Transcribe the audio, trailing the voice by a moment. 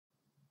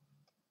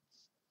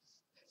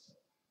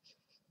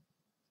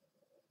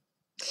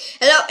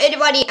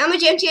everybody, I'm a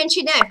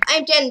Cherniaiev.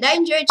 I'm 10. I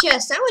enjoy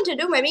chess. I want to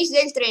do my mixed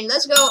daily train.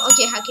 Let's go.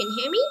 Okay, how can you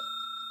hear me?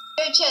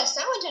 Enjoy chess.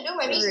 I want to do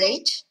my mixed daily.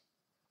 Let's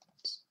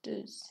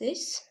do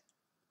this.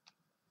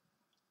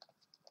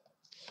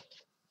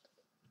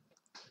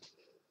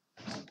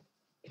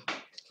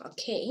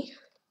 Okay.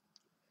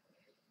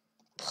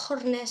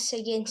 Pornes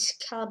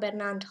against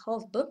Calbernand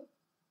Hofbe.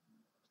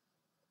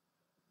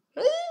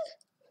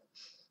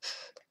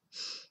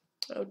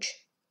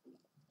 Ouch.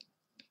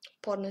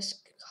 Pornes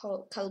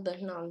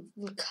Calbernand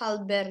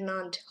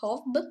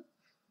Hofbe.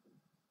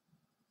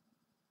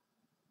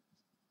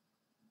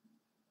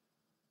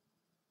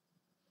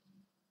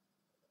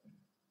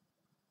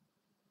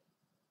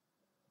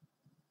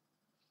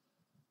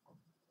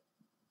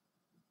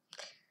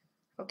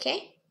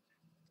 Okay.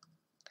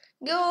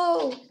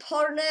 Go,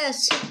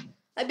 Pornes.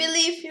 I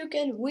believe you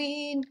can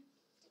win.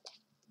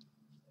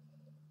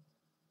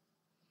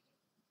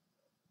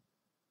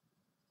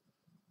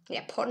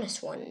 Yeah,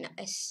 Pornes won,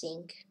 I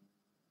think.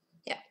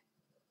 Yeah.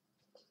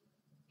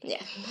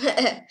 Yeah.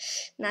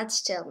 Not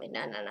tell me.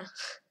 No.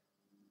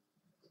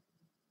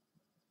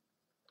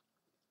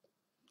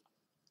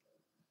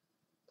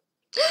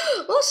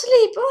 Oh,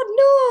 sleep. Oh,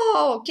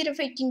 no. Get a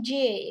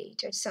 18J.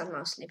 There's some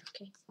no sleep.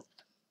 Okay.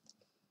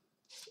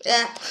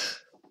 Yeah.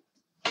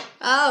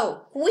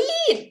 Oh,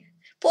 queen.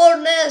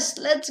 Pornes,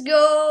 let's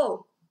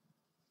go.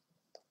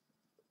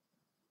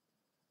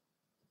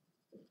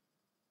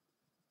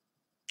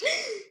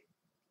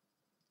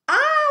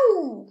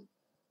 Ow.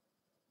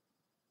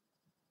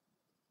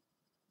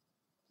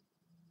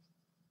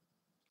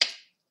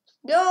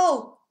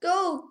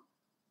 Go.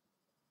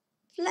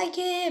 Like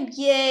him.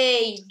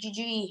 Yay.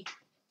 GG.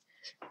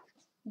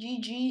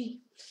 GG.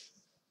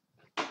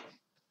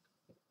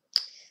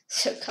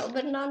 So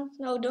Calbernand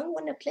now don't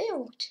want to play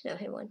or what? No,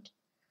 he won't.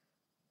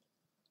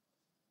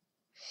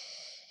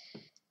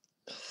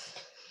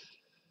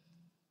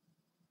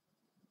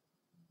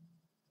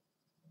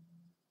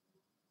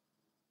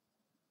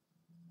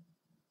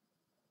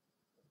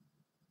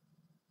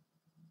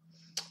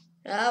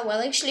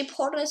 Well, actually,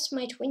 Pornes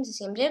might win this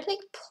game. They're like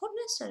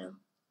Pornes, I don't know.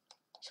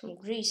 Some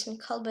Greece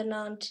and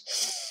Calbernand.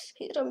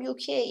 He's from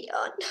UK.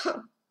 Oh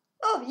no.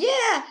 Oh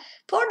yeah.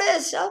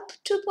 Pornes up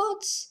 2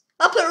 pots.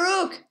 Up a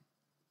rook.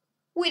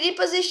 Winning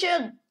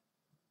position.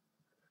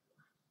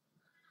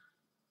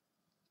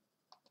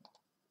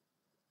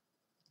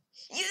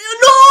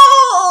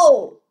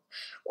 No!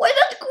 Why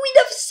not Queen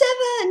of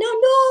 7?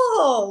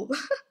 No.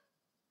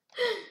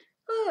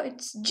 Oh,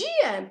 it's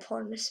GM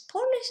Pornes.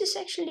 Pornes is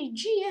actually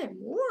GM.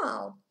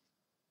 Wow.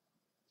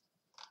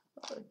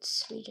 Oh,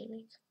 it's really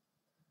like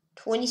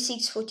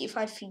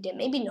 26-45 feet there.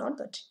 Maybe not,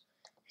 but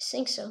I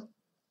think so.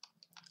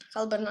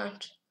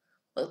 Calbernand.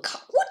 Well,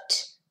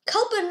 what?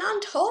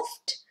 Calbernand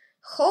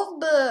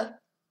Hofbe.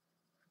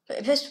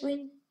 Best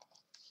win.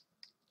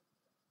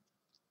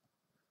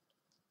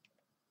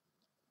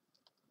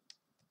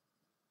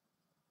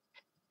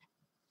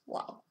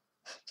 Wow.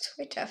 It's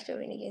quite tough to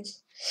win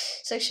against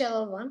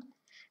Social 1.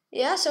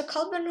 Yeah, so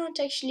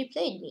Calbernand actually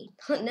played me.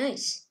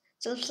 Nice.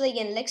 So let's play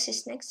again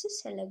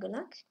LexisNexis. Hello, good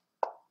luck.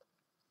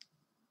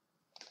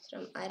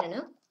 From, I don't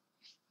know.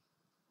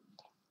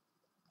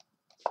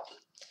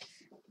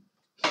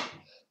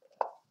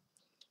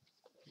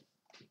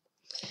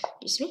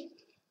 Excuse me.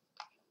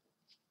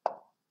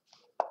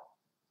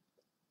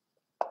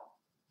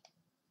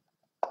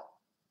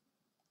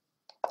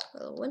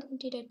 Well, when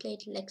did I play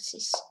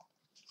Lexis?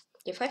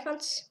 Yeah, 5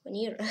 months? 1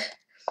 year?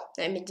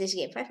 I mean this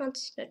game, 5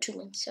 months? No, 2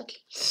 months, okay.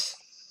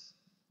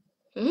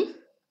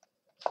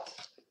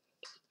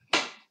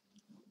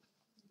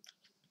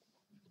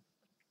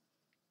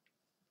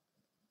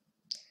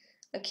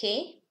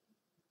 Okay.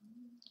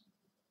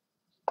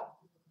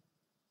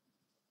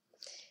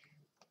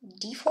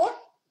 D4?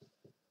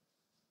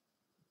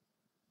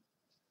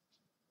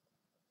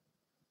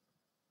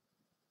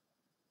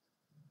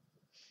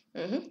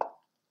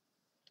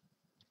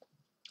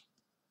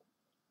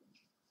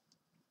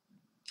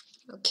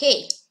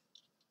 Okay.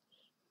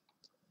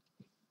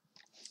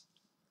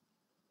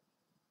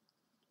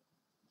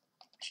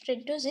 Should I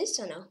do this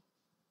or no?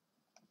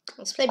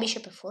 Let's play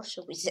bishop f4,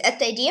 so is that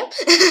the idea?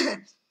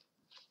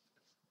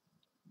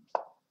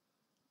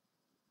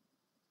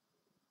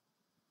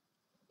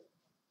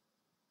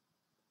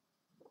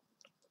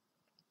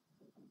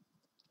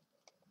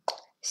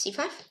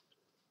 C5?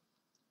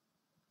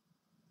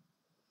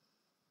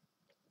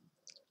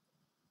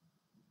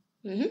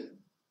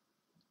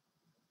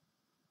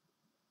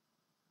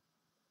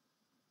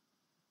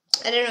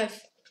 I don't know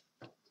if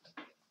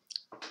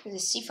the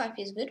C5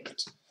 is good,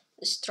 but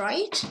let's try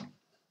it.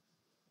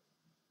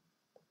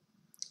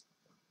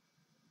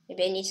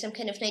 Maybe I need some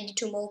kind of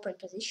 92 more open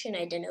position,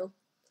 I don't know.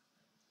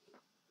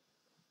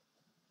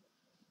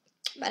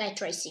 But I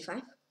try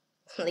C5,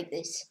 like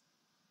this.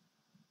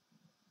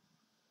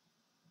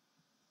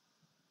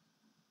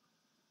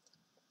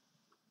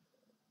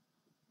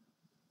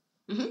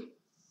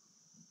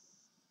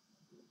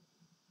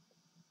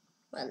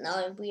 Well,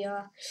 now we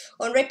are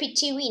on Rapid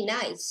TV,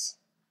 nice.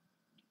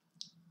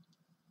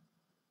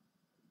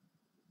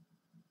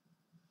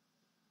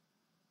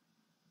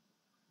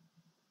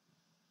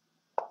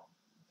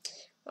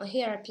 Oh,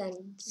 here I plan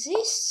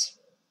this.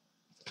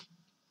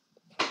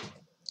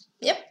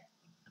 Yep.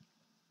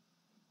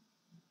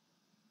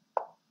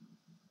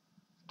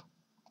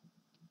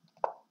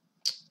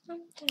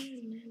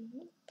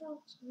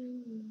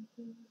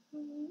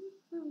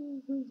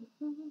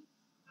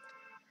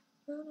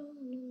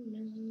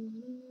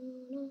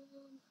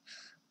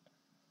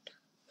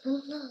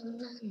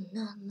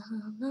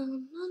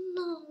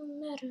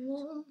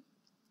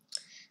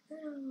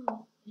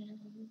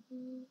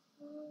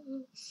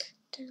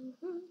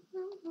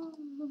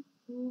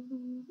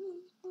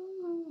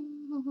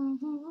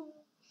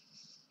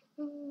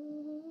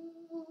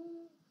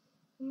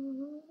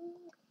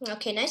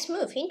 Okay, nice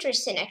move.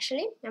 Interesting,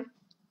 actually. Yeah.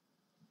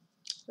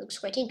 Looks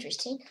quite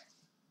interesting.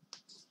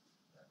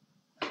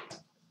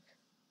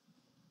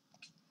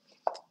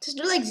 Just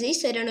do like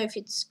this. I don't know if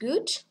it's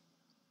good,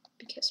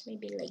 because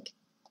maybe like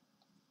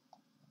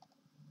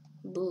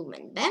boom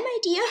and bam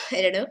idea.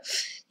 I don't know.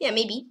 Yeah,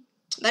 maybe.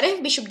 But I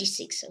have bishop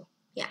d6, so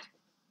yeah.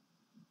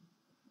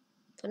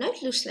 For now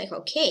it looks like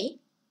okay.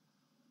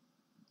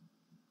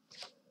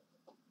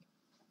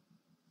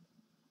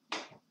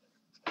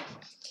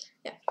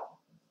 Yeah.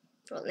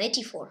 Well, knight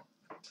e4.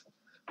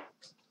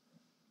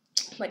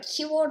 But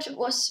keyword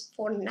was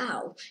for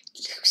now.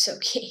 It looks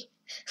okay.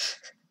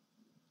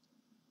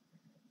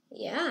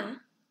 Yeah.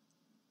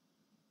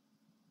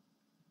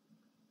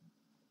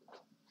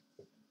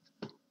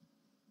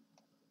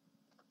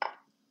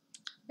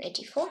 Knight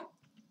e4.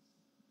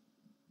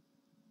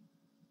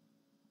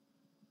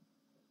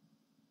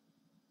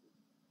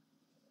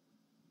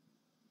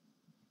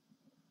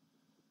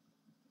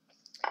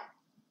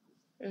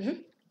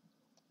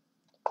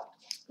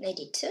 Knight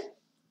e2.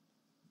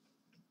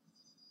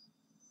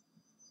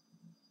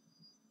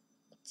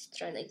 Let's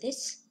try like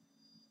this.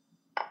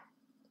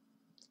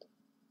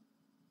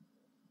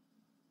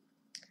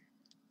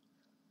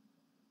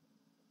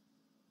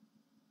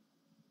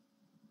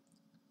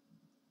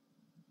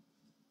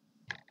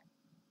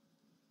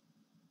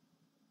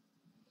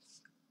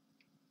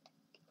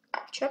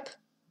 Chop.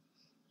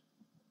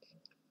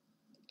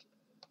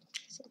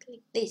 Something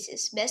like this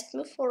is best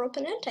move for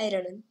opponent. I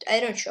don't know. I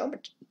don't sure,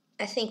 but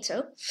I think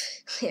so.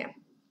 Yeah.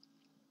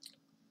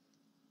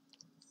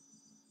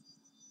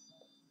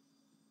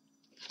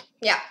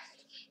 Yeah.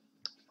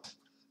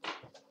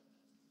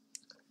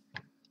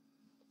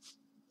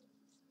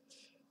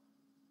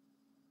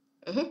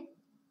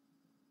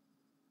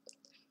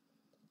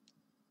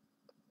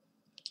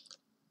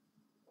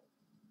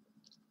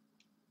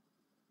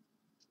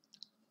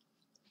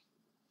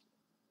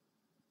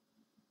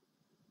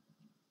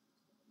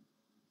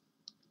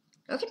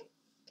 Okay.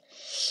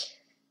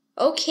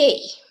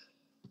 Okay.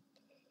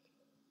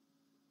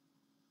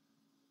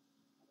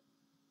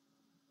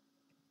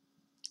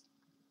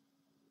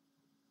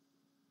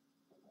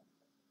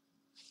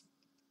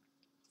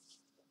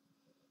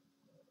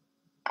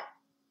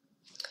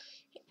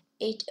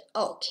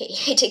 Okay,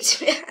 it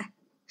takes.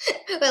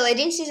 Well, I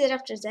didn't see that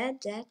after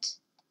that.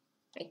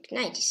 Like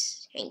knight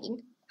is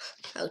hanging.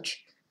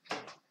 Ouch.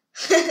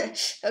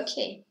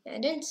 Okay, I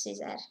didn't see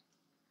that.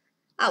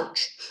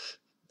 Ouch.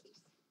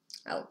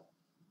 Oh.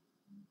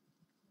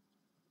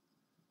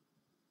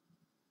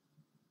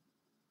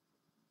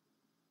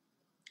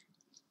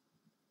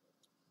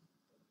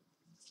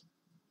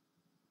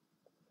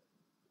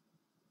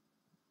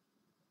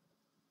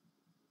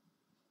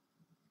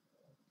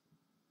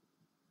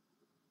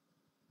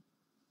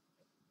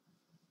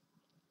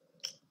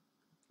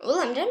 Well,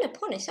 I'm down a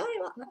pawn. Sorry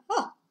about that.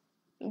 Oh,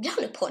 I'm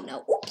down a pawn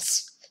now.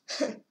 Oops.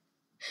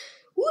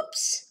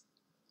 Whoops.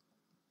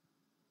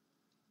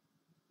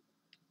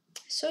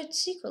 So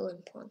it's equal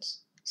in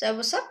pawns. So I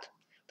was up,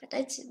 but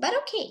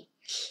okay.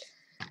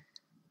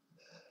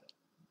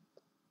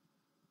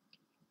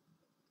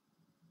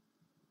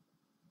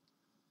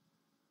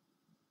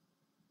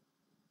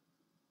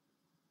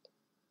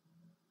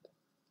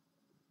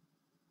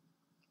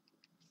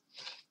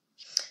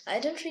 I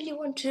don't really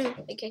want to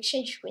like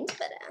exchange queens,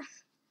 but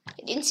I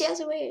didn't see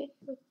other way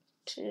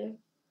to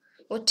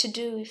what to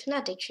do if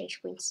not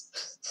exchange queens.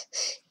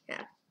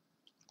 Yeah.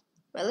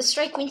 Well, let's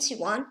try queen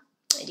c1.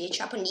 I did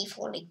chop on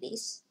e4 like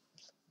this.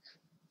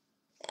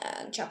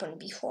 And chop on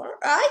b4.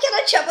 I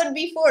cannot chop on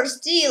b4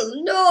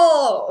 still.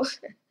 No!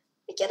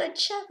 I cannot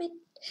chop it.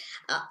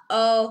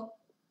 Uh-oh.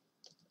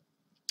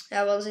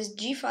 Yeah, well, this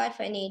g5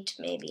 I need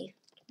maybe.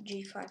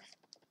 g5.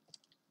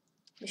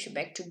 Bishop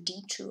back to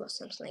d2 or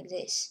something like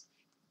this.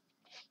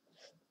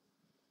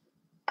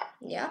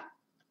 Yeah.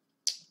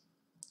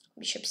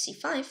 Bishop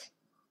c5.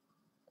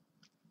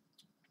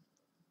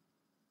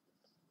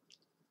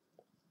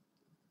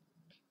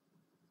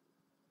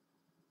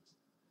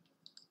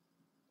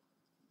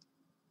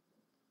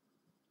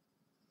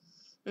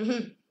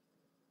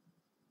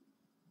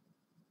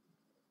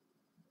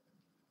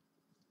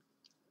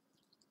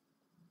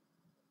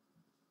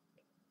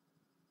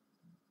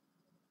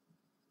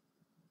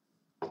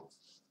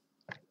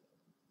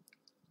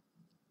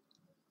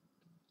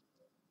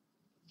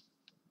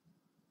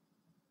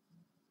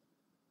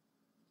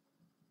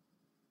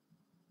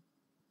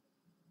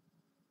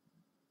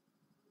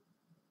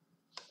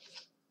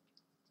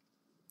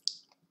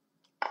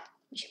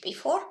 Bishop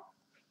e4.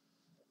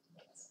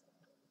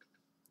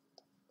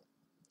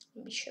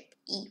 Bishop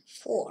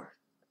e4.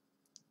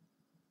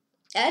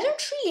 I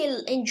don't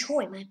really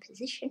enjoy my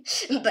position,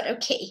 but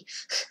okay.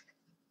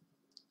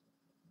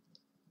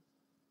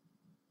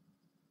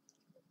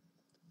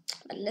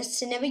 But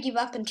let's never give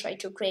up and try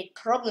to create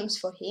problems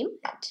for him.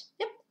 And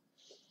yep,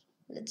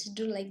 let's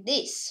do like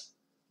this.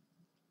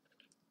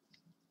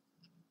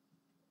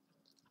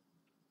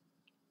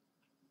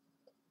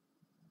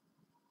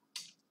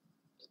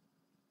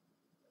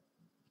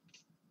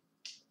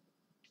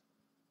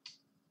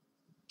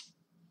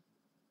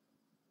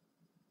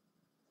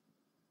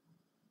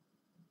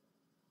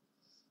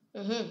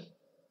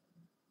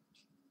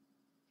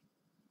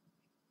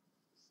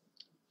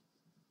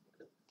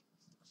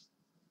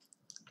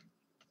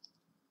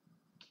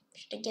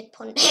 Should I get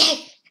pawn back?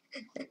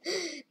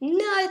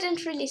 No, I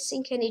don't really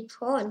think I need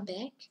pawn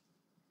back.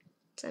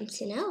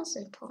 Something else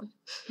in pawn.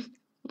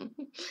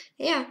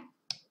 Yeah.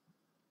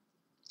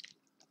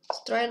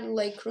 Let's try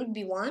like rook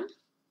b1.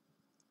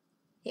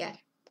 Yeah.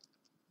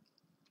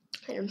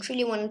 I don't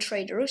really want to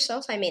trade rook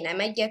off. I mean, I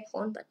might get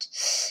pawn, but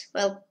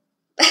well,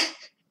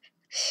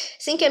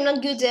 I think I'm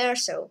not good there.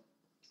 So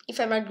if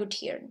I'm not good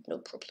here, no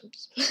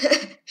problems.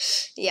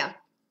 Yeah,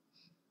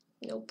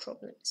 no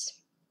problems.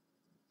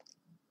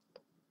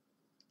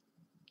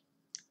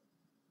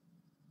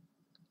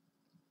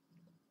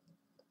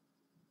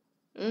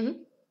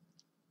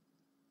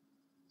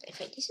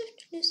 If I deserve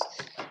to lose,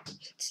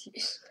 let's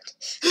lose.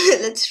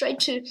 Let's try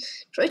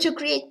to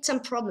create some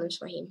problems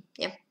for him.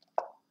 Yeah.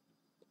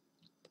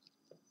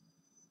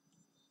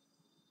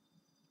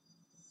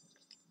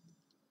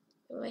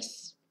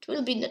 Otherwise, it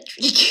will be not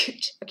really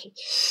good. Okay,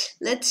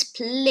 let's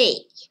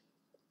play.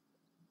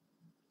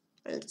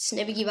 Let's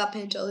never give up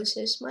and always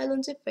a smile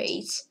on the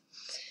face.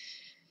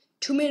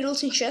 2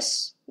 medals in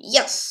chess.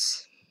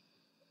 Yes.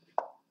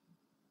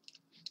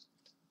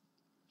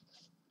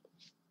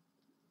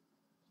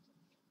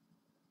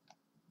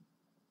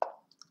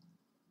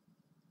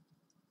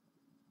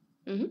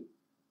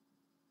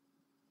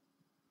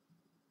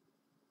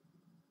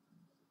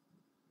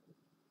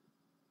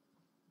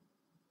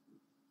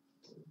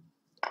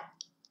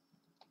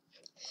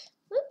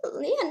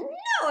 Well, yeah,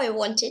 now I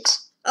want it.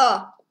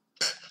 Oh.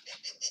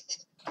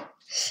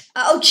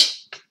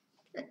 Ouch.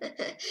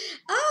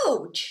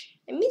 Ouch.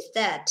 I missed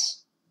that.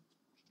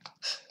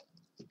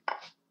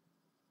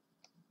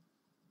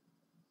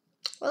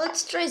 Well,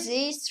 let's try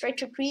this. Try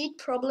to create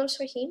problems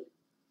for him.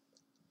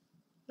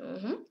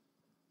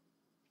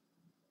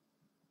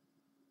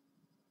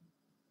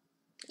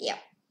 Yeah.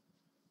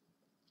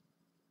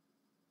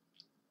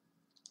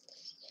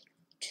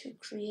 To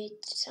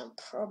create some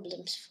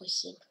problems for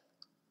him.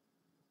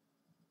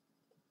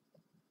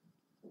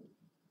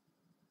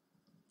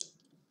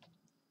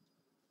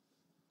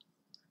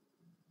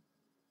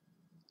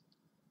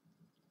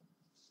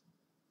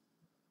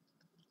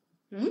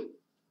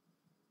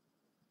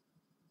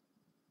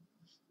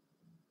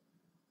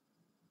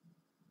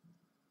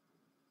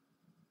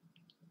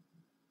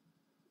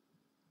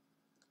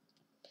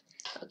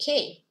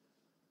 Okay.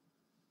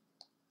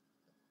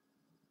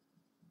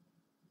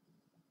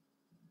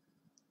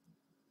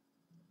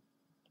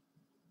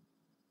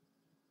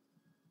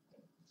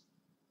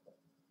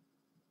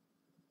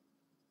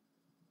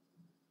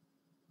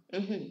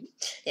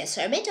 Yeah,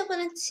 so I made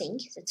opponent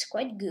think. That's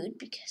quite good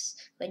because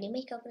when you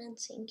make opponent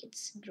think,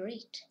 it's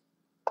great.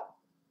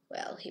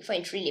 Well, he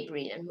finds really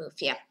brilliant move.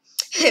 Yeah,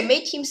 I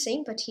made him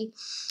think, but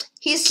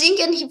he's think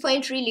and he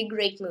finds really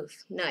great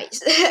move.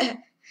 Nice.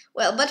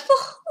 Well, but for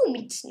whom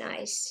it's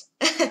nice.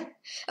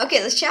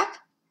 Okay, let's chop.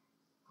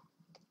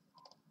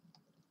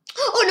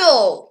 Oh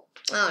no!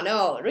 Oh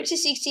no! Rook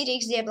c6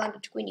 takes the blunder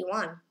to queen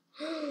e1.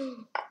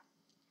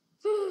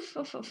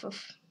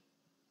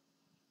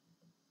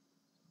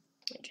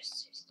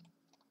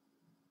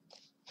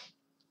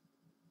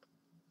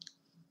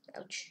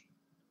 Ouch.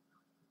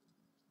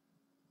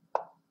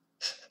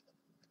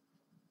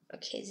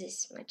 Okay, this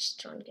is much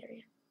stronger.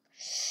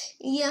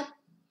 Yeah.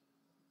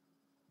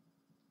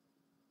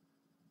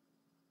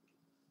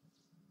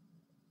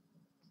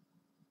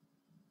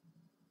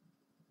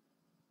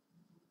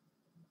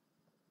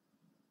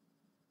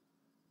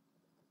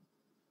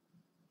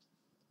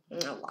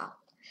 Oh wow.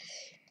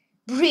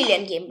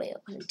 Brilliant game by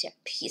opponent.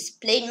 He's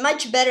playing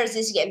much better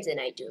this game than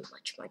I do.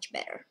 Much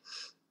better.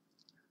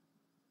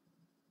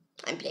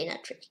 I'm playing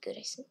not really good,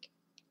 I think.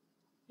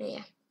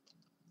 Yeah.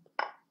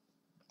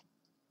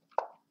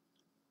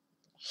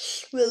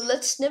 Well,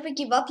 let's never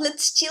give up.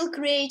 Let's still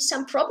create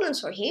some problems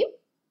for him.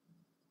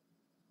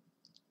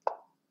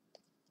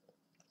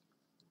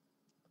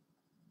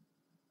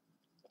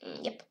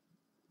 Yep.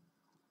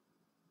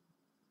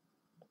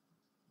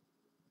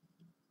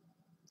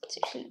 Let's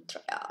actually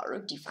try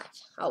rook d5.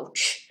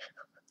 Ouch.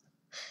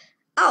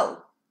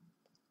 Ow.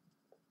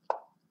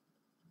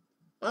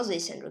 What's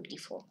this and rook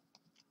d4?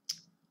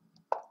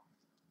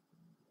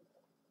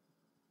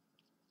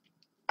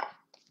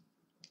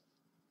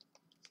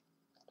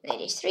 Knight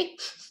h3.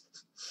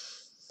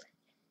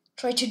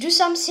 Try to do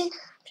something.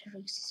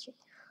 Rook c3.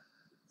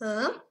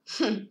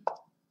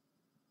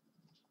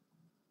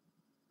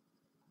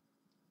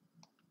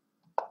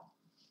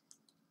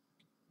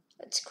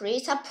 Let's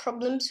create some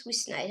problems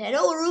with knight. I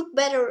know rook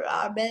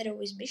are better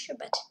with bishop,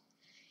 but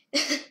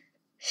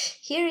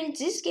here in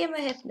this game I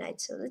have knight,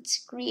 so let's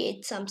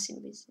create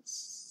something with the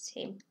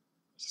same.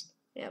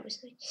 Yeah, with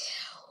knight.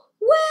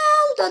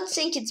 Well, don't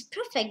think it's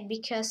perfect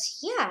because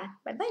yeah,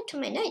 bye bye to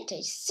my knight.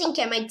 I think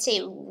I might say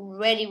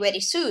very very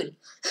soon.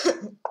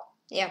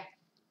 Yeah.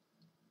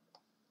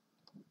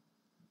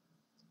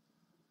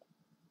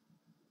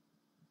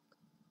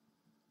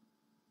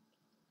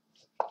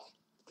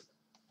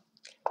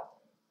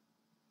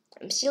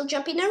 I'm still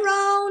jumping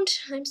around.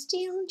 I'm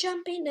still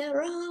jumping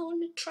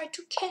around. Try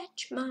to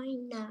catch my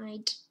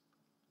knight.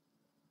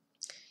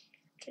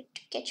 Try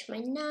to catch my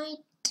knight.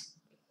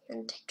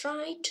 And I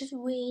try to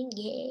win.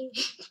 Yeah.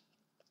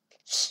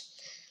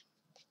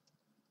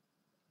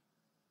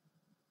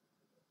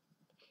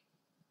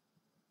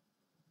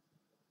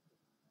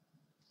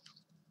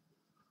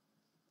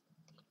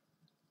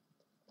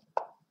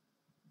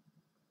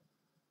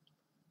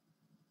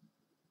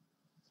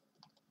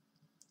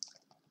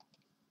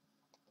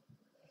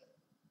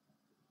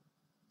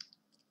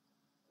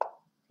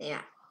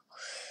 Yeah.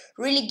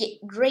 Really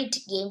great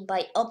game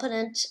by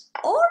opponent,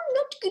 or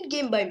not good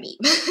game by me.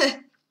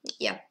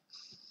 Yeah.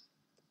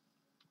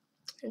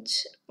 It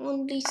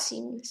only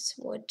seems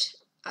what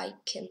I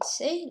can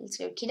say. Let's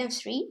go king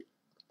f3.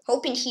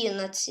 Hoping he'll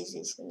not see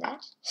this and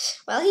that.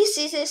 Well, he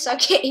sees this,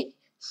 okay.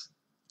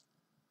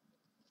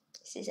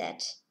 See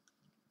that.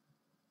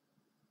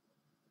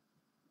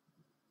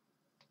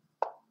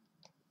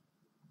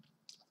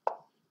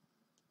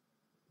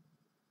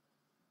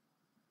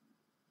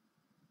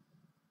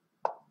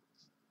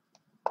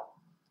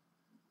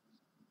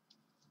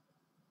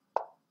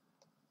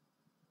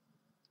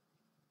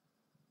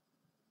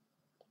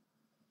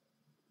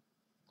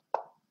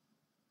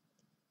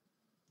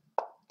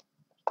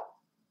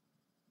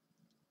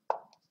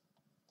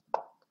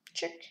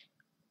 Check.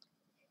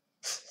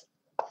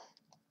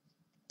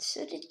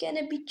 So it's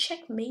gonna be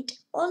checkmate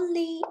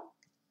only.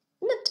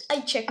 Not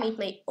I checkmate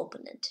my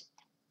opponent.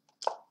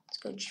 Let's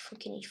go g4,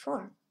 king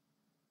e4.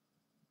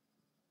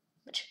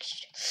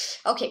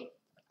 Okay.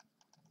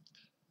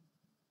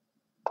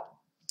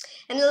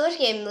 Another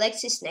game,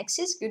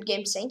 LexisNexis. Good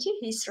game, thank you.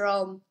 He's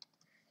from,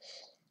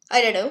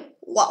 I don't know.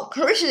 Wow,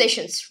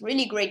 congratulations.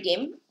 Really great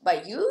game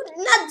by you.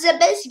 Not the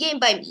best game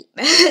by me.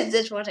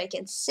 That's what I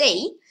can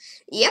say.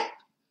 Yep.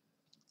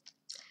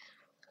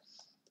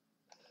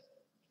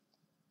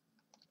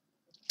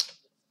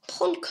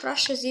 Pawn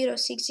Crusher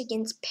 06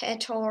 against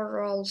Peter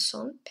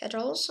Olson. Peter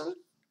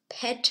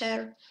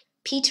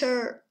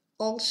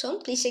Olson.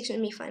 Please excuse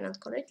me if I not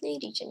correctly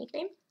reach a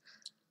nickname.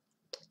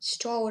 It's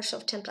 2 hours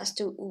of 10 plus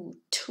 2. Ooh,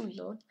 too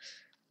low.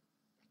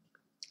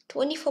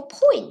 24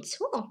 points.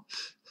 Wow.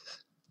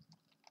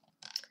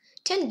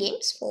 10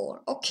 games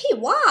for. Okay,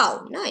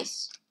 wow,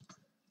 nice.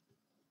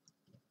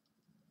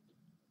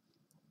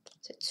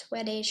 So it's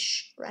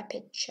Swedish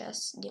Rapid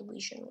Chess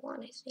Division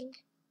 1, I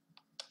think.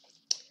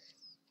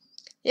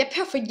 Yeah,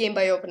 perfect game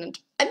by opponent.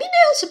 I mean,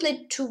 I also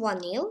played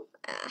 2-1-0.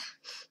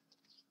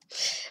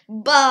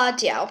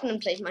 But yeah,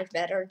 opponent played much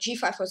better.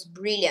 G5 was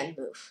brilliant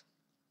move.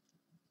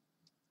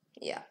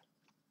 Yeah.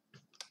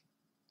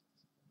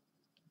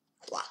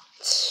 Wow.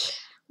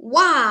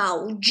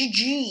 Wow,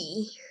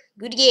 GG.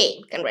 Good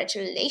game.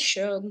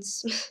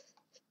 Congratulations.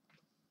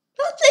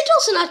 Well, played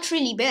also not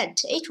really bad.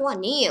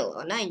 8-1-0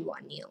 or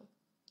 9-1-0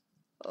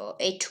 or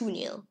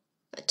 8-2-0.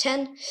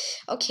 10.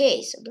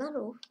 Okay, so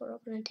Blando for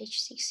opponent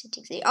h6,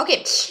 c6.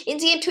 Okay, in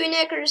the game,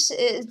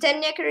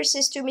 10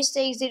 accuracies, 2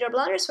 mistakes, 0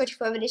 blunders,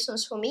 44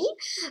 additions for me,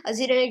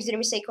 0 next 0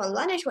 mistake, 1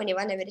 blunder,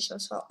 21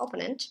 additions for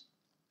opponent.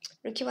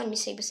 Rookie 1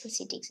 mistake, but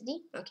c takes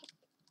d. Okay.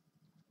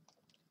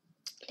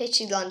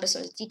 h6 blunder,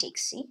 so d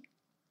takes c.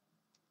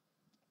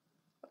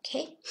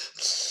 Okay.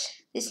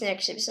 This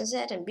next is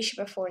z, and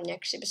bishop f4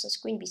 next is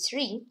queen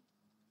b3.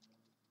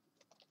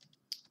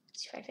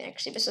 C5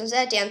 actually based on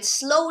that, and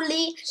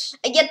slowly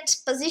I get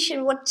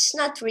position what's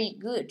not really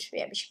good.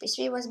 Yeah, bishop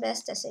e3 was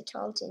best, as I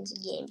told in the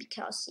game,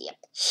 because yep,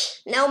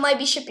 now my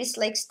bishop is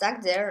like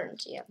stuck there, and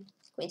yeah,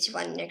 queen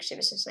c1 next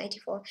is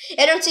 94.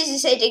 I don't see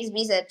this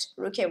 8xb that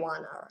rook a1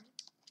 are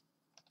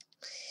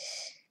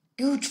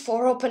good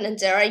for opponent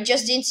there. I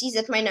just didn't see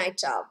that my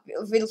knight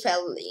will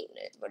fail in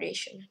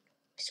variation.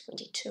 It's queen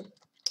d2.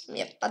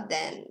 Yep, but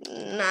then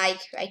I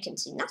can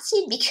see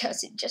nothing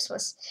because it just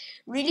was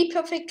really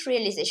perfect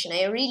realization.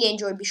 I really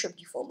enjoy bishop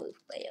d4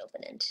 move by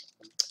opponent.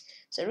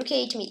 So rook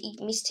a8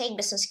 mistake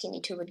business king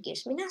d2 would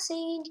gives me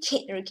nothing.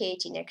 Rook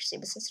a8 next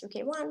business rook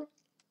a1.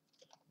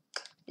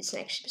 This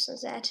next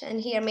business that,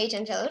 and here mate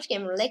and other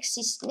game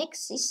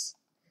LexisNexis.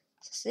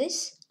 What's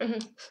this?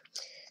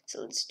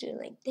 So let's do it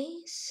like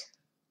this.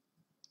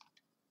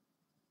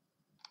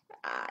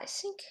 I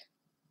think.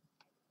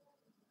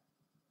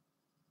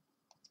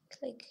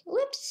 Click.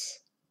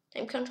 Whoops.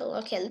 Time control.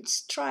 Okay,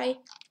 let's try.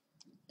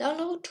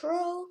 Download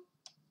row.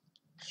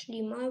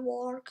 Actually, my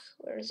work.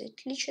 Where is it?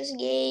 Glitches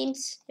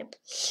games. Yep.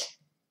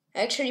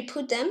 I actually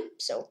put them.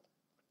 So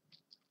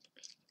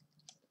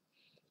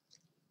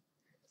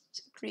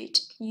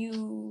create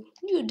new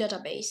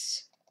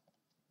database.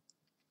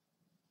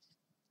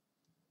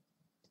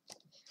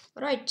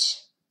 Right.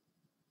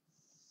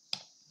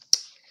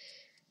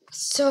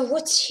 So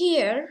what's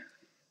here?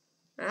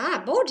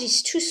 Ah, board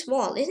is too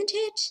small, isn't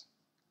it?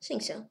 I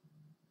think so.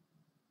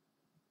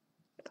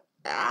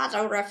 Ah,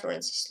 the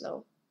reference is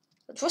slow.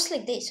 It was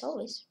like this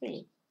always,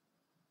 really.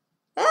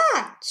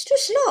 Ah, it's too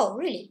slow,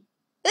 really.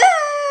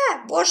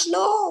 Ah, more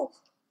slow.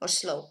 Or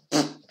slow.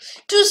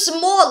 Too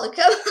small,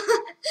 come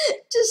on.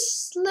 Too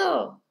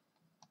slow.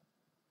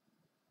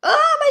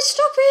 Ah, my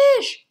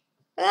stoppage.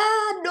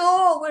 Ah,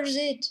 no, where's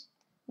it?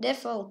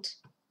 Default.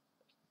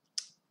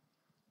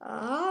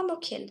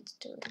 Okay, let's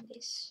do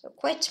this. A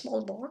quite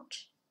small board.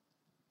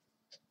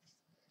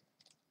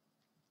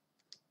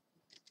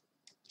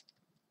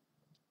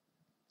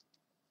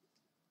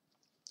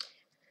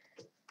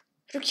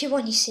 Rook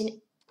e1 is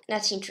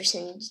not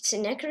interesting. It's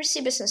an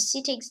accuracy, but since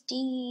c takes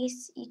d,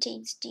 e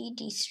takes d,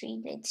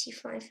 d3, knight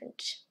c5,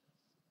 and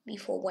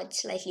b4 white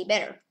slightly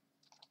better.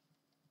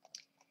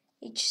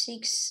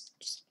 h6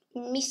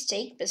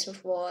 mistake, best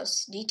move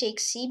was d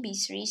takes c,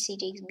 b3, c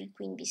takes b,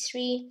 queen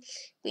b3,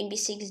 queen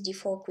b6,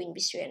 d4, queen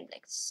b3, and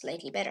black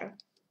slightly better.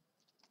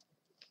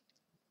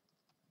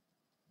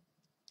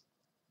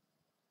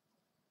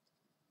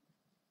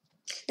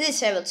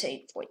 This I will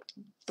say quite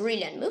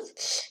brilliant move.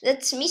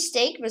 That's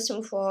mistake, best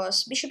move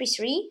was bishop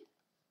e3,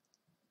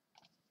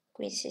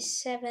 queen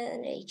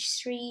c7,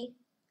 h3,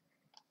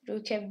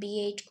 rook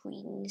f8,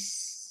 queen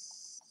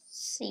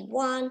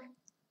c1,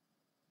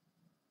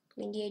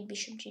 queen d8,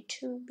 bishop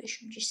g2,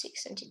 bishop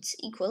g6, and it's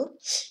equal.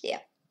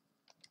 Yeah.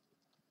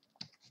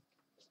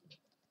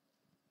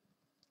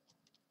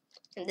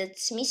 And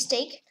that's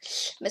mistake.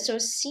 But so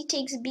c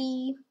takes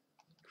b,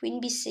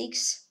 queen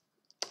b6.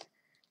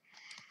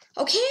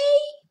 Okay,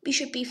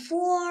 bishop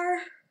b4.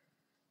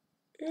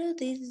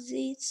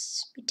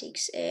 This b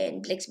takes,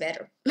 and black's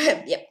better.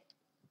 Yep.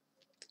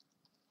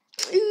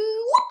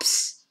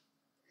 Whoops.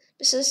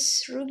 This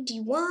is rook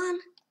d1.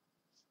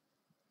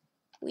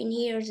 Queen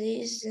here.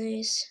 This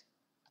takes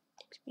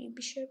b,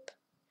 bishop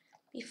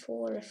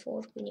b4,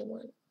 f4, queen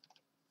e1.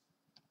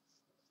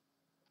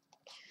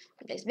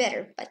 Black's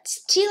better, but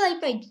still I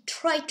might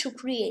try to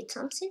create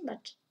something.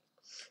 But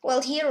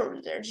well,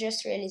 here there's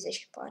just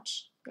realization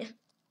parts. Yeah.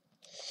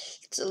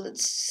 So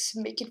let's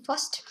make it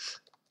fast.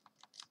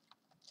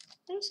 I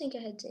don't think I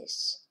had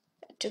this.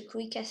 To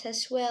quick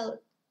as well.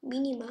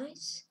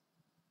 Minimize.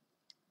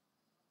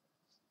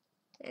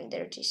 And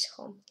there it is,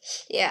 home.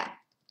 Yeah.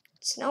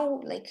 It's now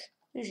like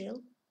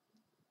usual.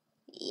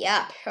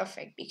 Yeah,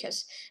 perfect.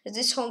 Because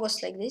this home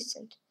was like this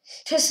and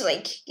just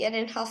like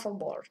getting half a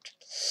board.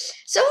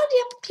 So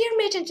yeah, here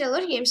made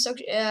Antalya game stock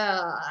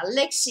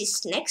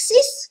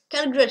LexisNexis.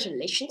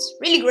 Congratulations.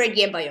 Really great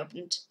game by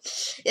opponent.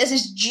 This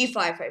is G5.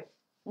 I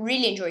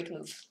really enjoyed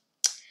move.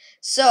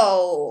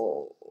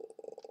 So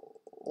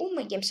all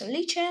my games on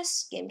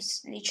leeches,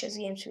 games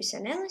with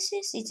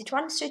analysis. Is it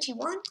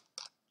 131?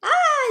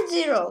 Ah,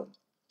 0.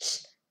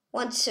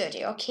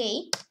 130,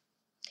 okay.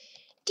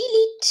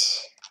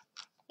 Delete.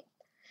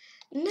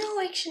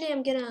 No, actually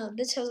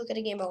let's have a look at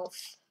a game of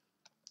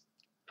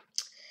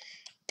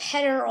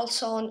PATRON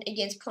also on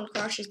against Pawn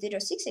Crushes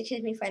 06.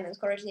 Excuse me, finance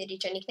correctly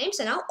edit your nicknames,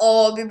 and now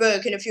I'll be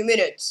back in a few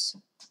minutes.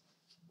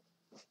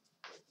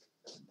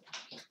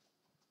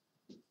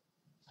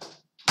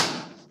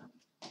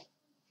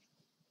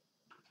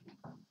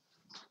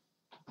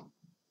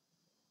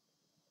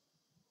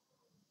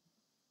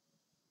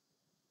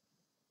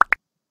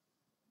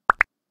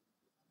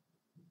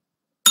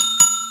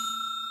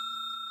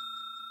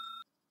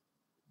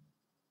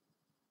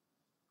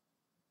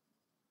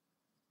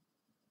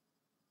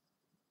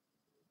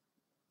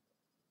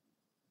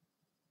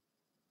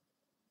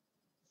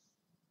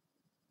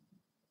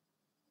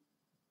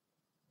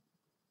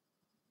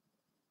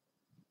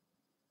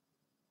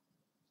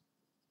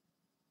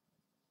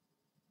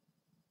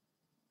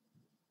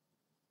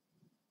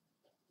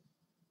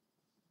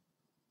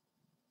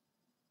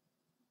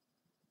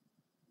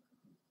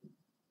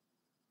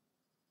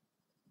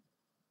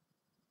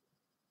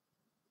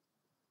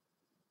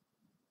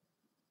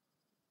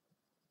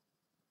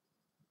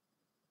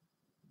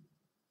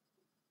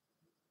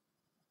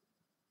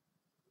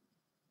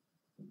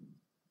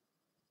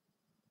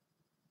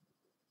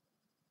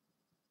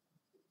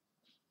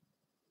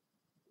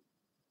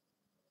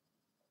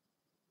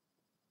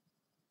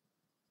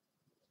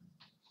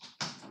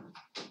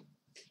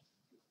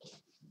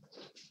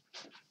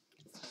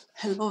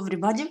 Hello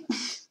everybody,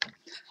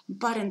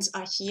 parents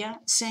are here.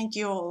 Thank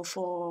you all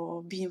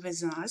for being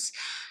with us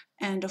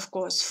and of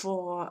course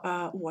for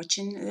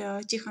watching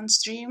Tykhon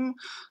stream,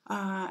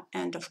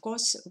 and of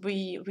course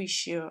we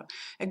wish you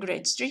a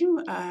great stream,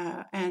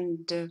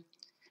 and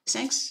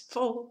thanks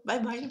for bye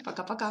bye,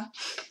 пока-пока.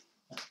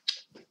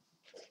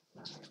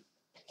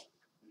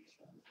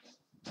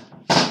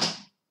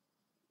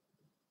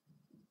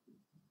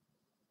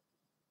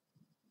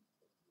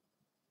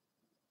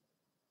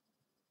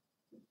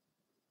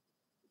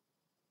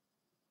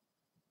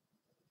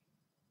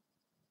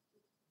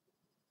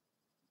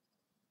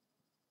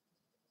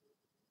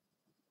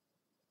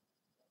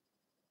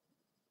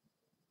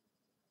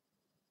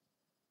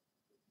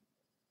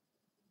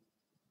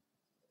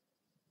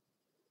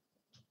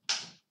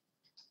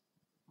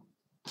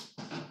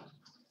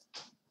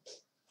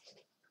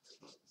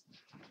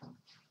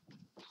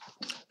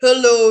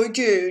 Hello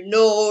again,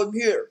 now I'm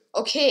here.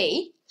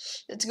 Okay,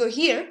 let's go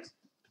here.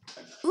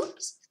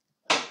 Oops.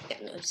 Yeah,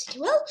 no,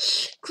 well,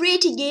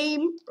 create a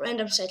game,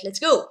 random set, let's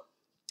go.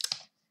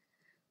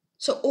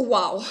 So, oh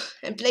wow,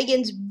 and play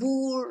against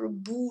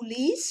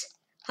burbuliss.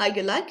 Hi,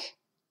 good luck.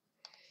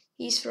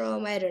 He's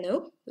from, I don't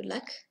know, good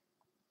luck.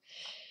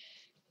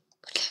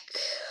 Good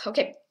luck.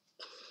 Okay.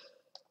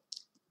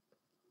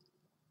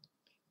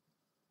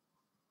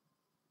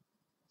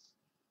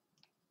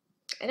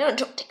 I don't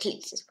know the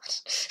cleats,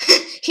 but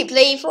he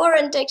played 4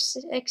 and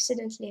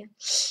accidentally.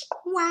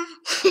 Wow.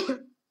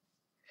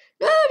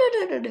 No.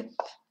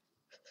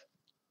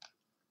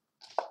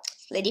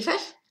 Lady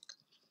 5.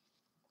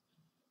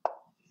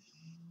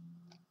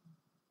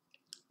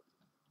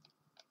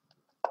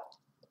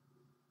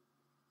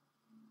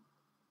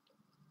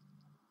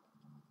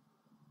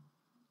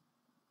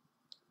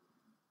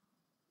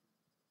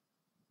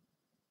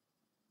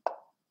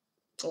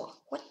 Oh,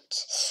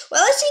 what?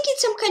 Well, I think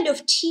it's some kind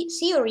of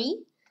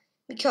theory,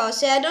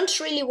 because I don't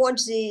really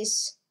watch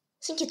this.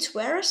 I think it's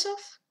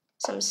Verisov,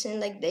 something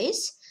like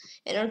this.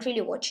 I don't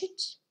really watch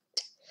it,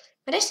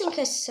 but I think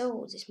I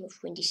saw this move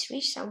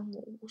 23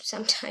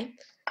 sometime.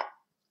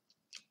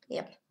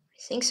 Yep,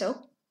 I think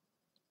so.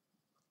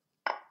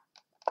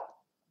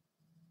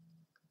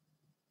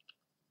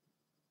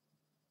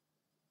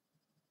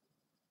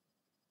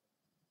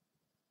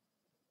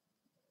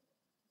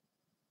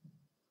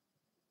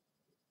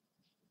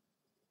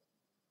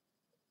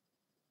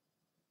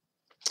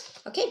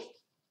 Okay.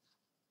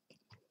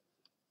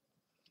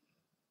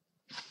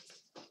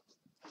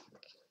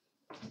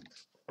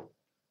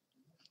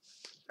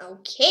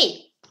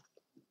 Okay.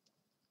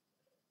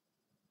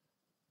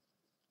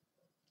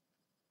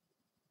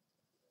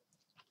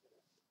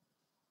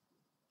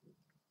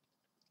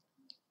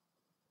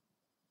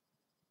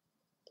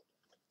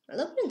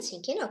 Well, I've been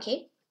thinking,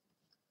 okay.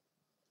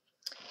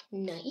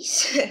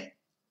 Nice.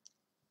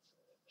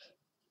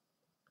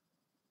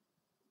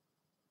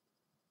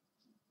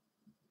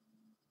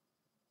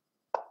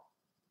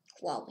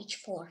 Wow,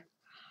 h4.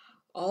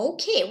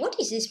 Okay, what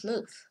is this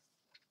move?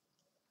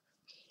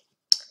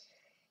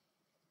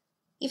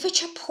 If I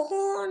chop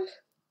pawn.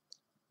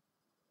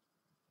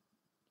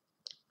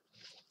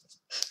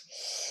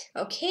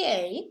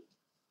 Okay.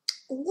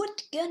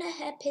 What gonna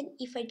happen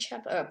if I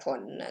chop a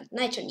pawn?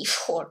 Knight on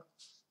e4.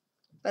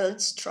 Well,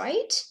 let's try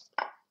it.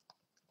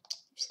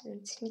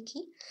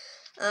 Sneaky.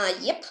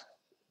 Yep.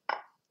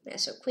 Yeah,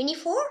 so queen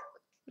e4.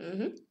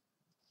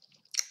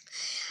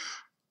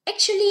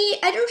 Actually,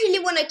 I don't really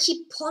want to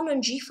keep pawn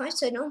on g5,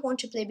 so I don't want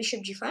to play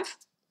bishop g5.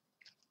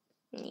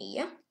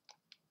 Yeah.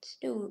 Let's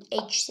do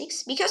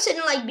h6. Because I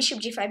don't like bishop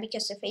g5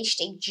 because of h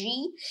take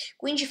g,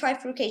 queen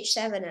g5, rook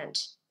h7, and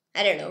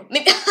I don't know.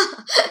 Maybe look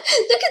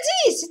at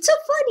this! It's so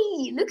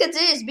funny! Look at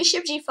this!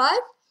 Bishop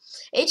g5,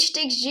 h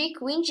takes g,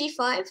 queen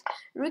g5,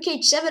 rook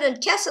h7, and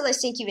castle, I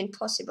think, even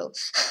possible.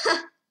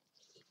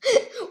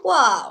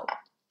 Wow!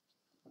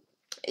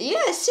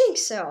 Yeah, I think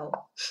so.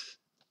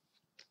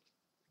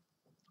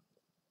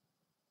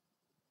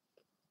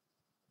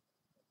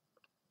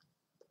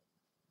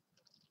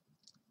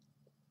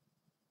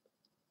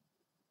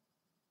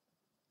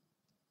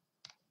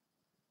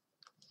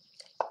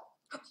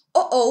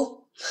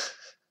 Uh-oh.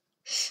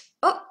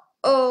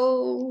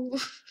 Uh-oh.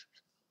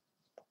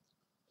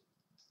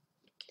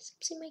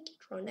 Something might get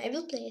wrong. I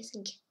will play, I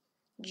think,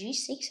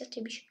 g6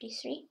 after bishop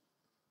d3.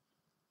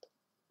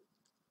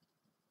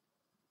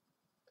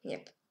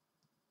 Yep.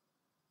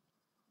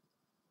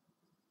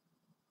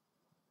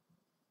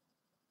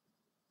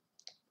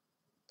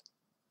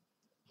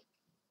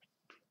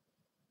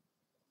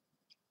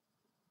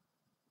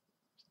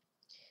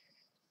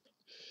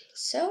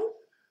 So,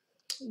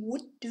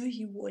 what do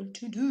you want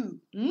to do?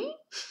 No,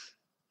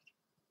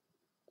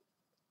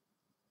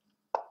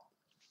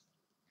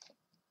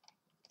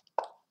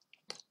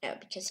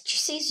 because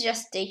g6 is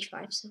just stage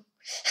 5, so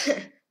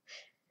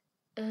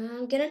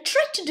I'm gonna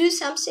try to do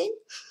something.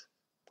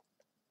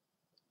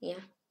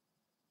 Yeah.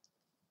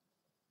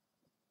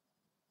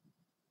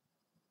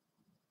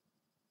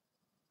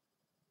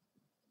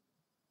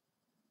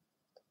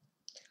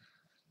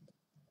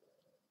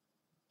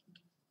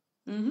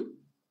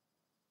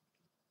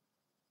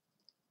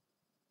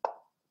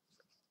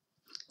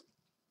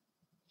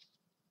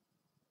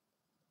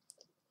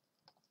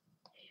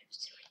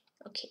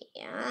 Okay,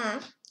 yeah.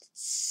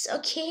 It's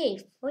okay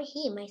for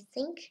him, I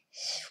think.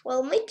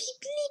 Well, maybe a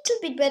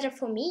little bit better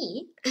for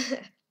me.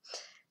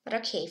 But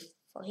okay,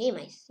 for him,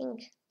 I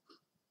think.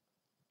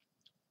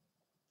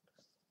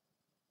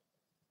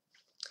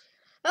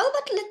 Well,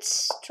 but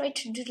let's try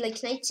to do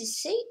like knight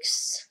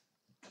c6.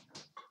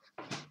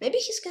 Maybe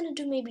he's gonna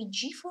do maybe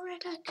g4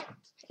 attack.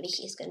 Maybe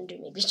he's gonna do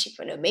maybe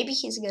g4. No, maybe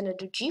he's gonna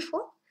do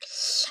g4.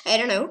 I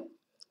don't know.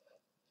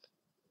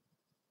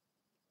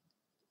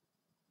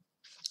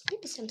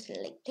 Maybe something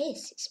like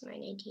this is my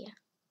idea.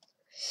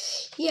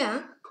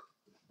 Yeah.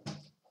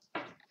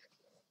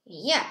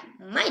 Yeah,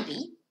 might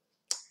be.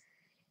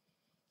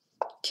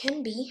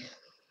 Can be.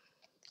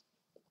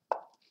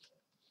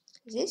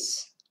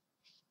 This.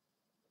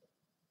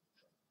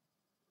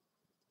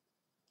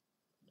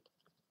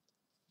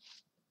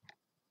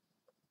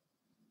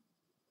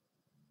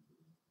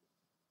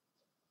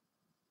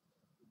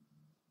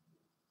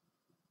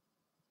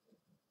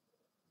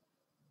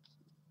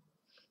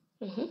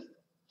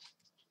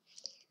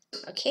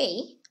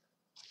 Okay.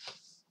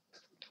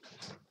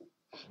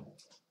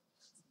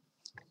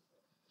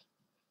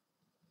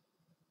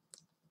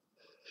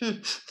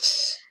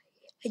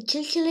 I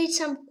calculate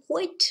some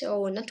quite,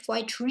 or not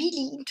quite,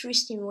 really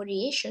interesting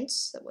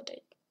variations. What I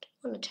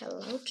want to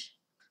tell out.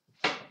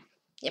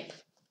 Yep.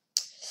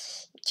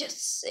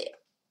 Just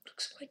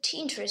looks quite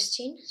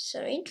interesting.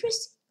 So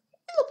interesting.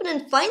 I'll open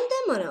and find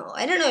them or no?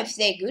 I don't know if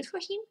they're good for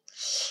him,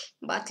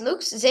 but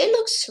they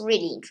looks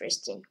really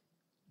interesting.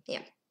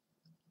 Yeah.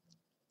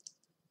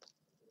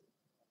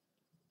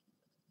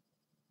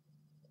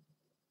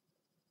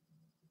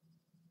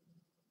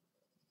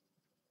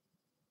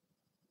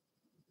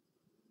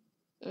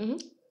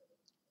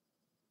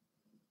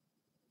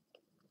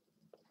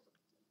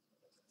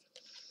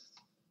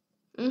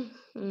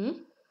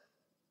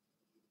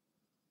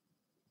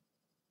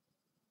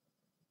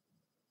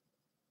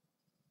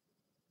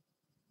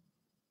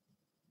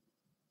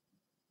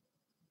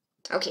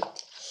 Okay.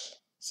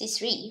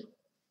 C3.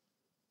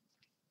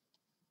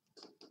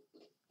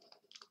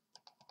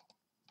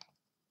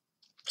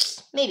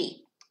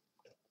 Maybe.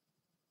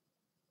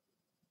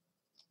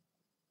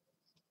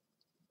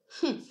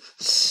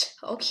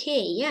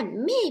 Okay, yeah,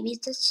 maybe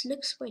that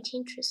looks quite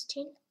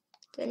interesting.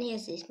 Then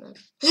here's this one.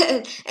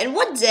 And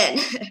what then?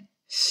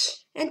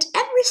 And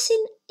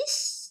everything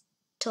is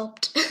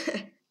stopped.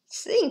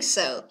 Think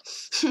so.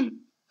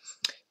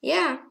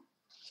 Yeah.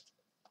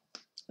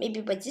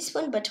 Maybe by this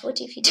one, but what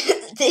if he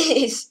does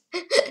this?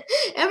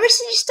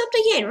 Everything is stopped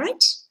again,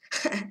 right?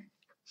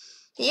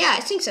 Yeah,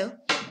 I think so.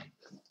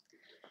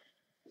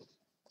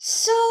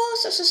 So.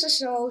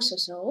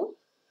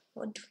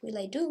 What will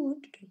I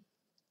do?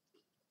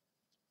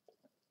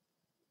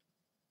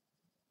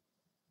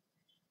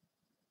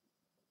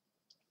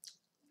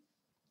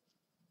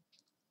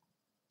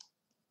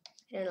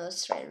 I don't know,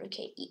 let's try rook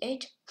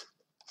e8.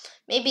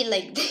 Maybe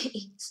like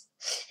this.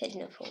 I don't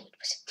know for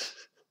what.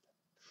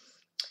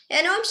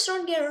 Yeah, no, I'm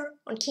stronger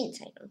on king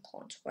side on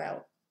pawns.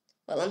 Well,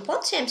 on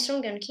pawns I'm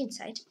stronger on king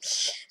side.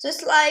 So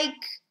it's like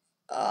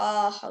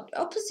how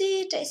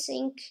opposite, I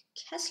think,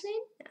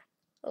 castling. Yeah,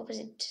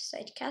 opposite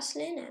side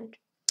castling and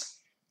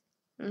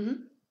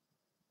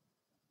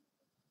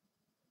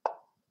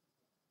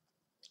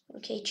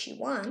okay,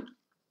 g1.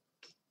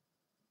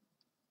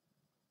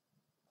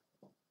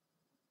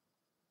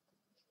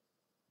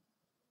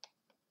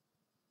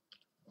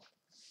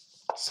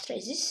 Let's try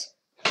this.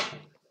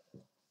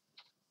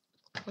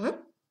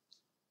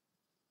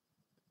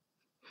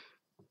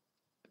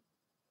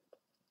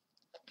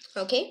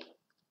 Okay.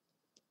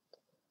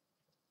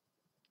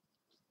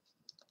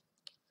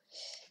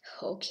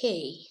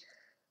 Okay.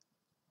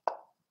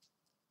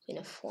 Queen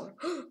of 4.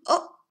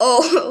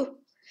 Oh.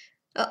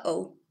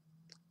 Uh-oh.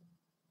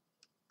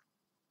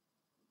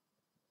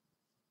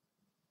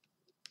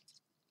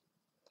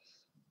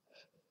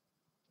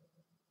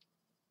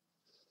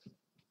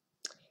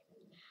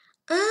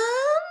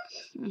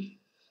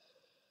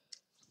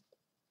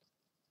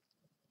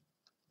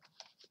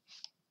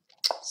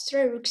 Let's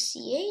try rook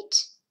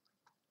c8.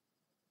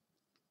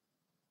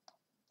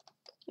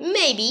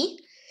 Maybe.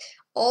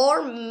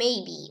 Or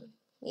maybe.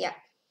 Yeah.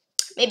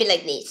 Maybe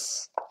like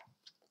this.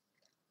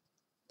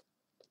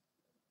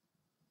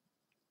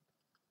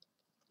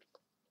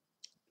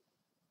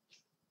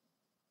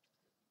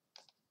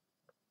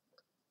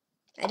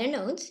 I don't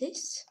know, what's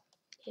this?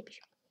 Maybe.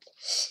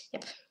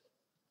 Yep.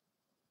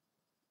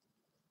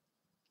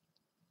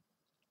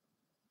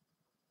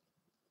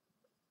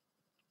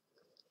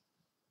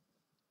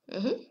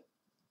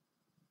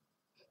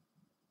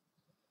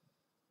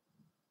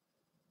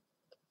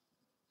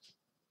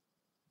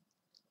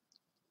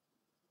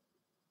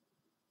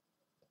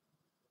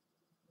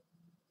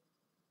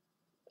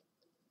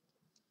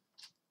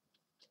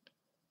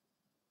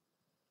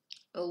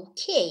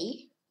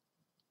 Okay.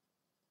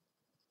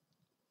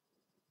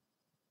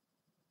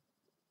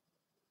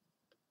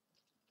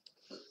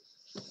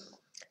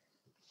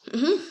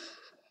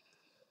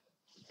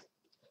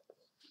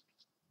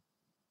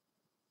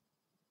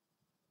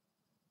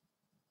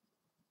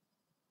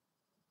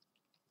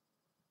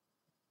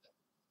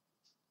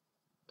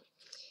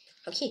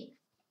 Okay.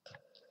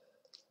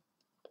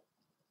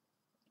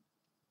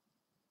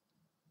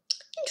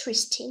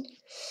 Interesting.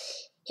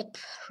 Yep,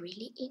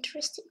 really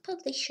interesting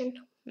position.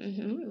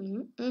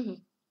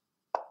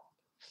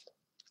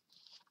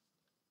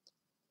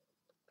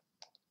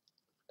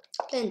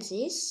 Plan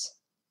this.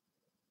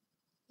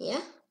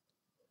 Yeah.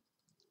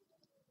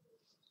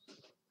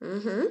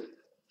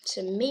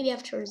 So maybe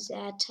after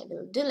that I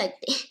will do like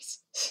this.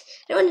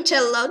 I don't want to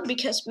tell loud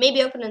because maybe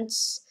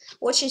opponents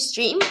watching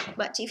stream,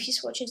 but if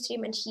he's watching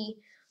stream and he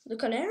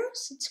look on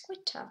arrows, it's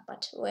quite tough.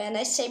 But when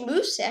I say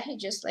moves, yeah, he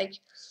just like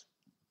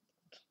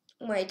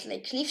might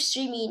like leave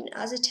streaming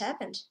as a tab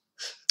and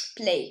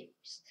play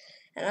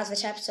another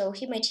tab, so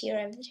he might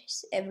hear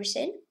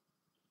everything.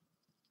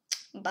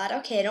 But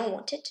okay, I don't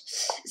want it.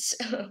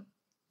 So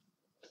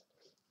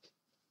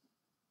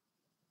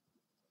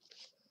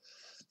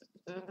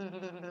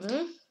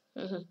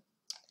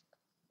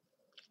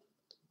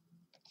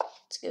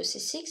let's go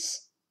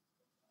c6.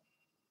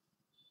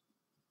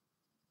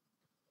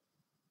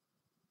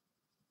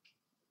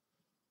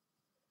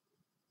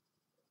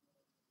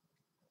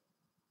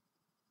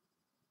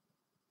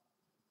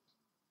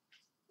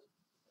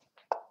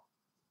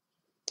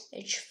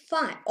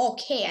 h5.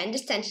 Okay, I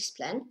understand his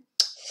plan.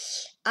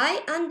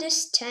 I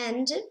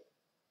understand.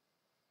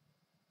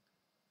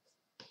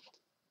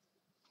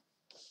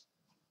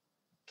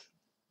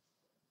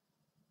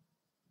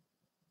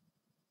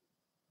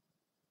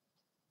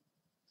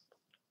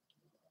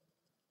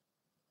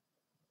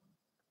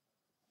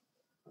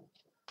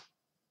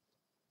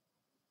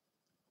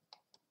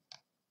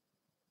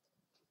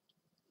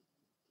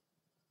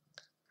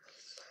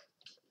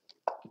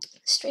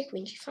 Straight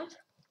queen g5.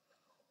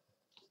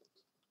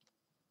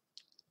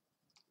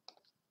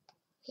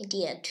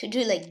 Idea to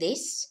do like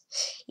this.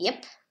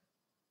 Yep.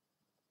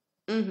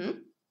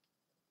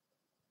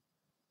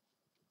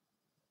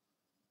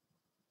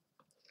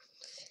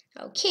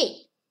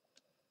 Okay.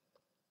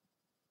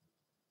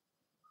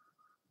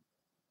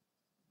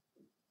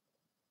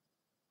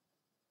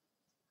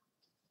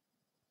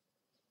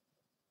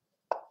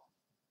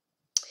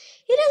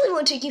 He doesn't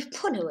want to give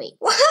pawn away.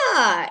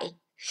 Why?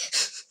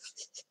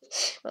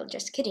 Well,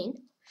 just kidding.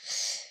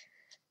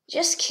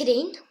 Just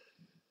kidding.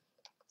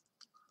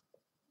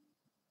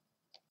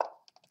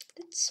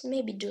 Let's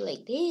maybe do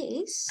like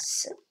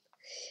this.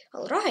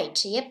 All right.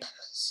 Yep.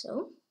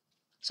 So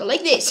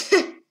like this.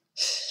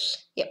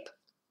 Yep.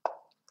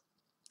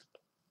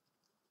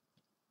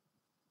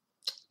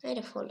 Knight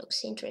f4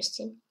 looks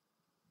interesting.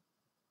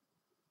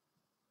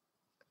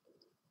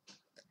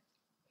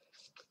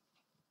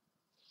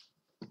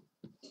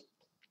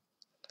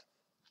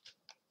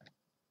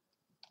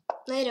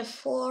 Knight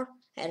f4.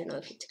 I don't know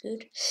if it's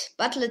good,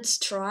 but let's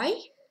try.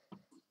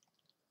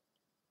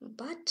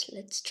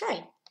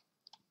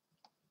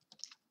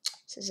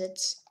 So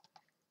that's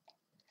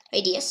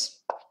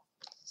ideas.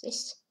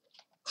 This.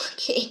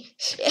 Okay.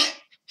 Yeah.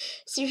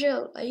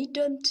 So I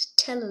don't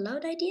tell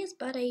aloud ideas,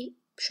 but I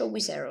show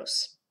with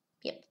arrows.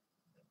 Yep.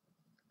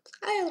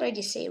 I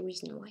already say a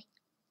reason why.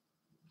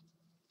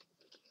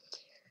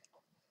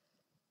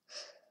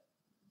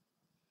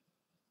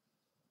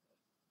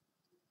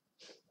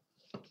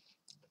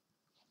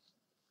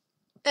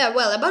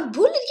 Well, about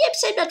bullet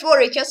gaps, I'm not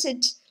worried, because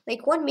it's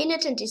like 1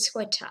 minute and it's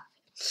quite tough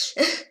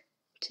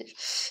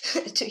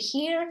to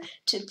hear,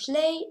 to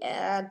play,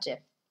 and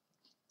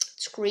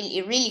it's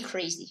really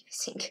crazy, I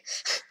think.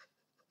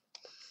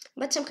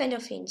 But some kind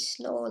of thing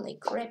slow,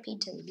 like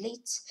rapid and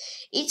blitz,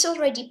 it's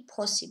already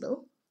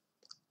possible.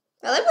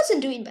 Well, I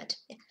wasn't doing bad.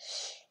 Yeah.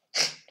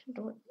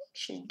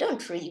 Actually,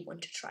 don't really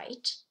want to try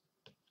it.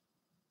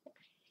 I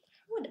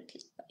want to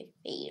play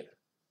by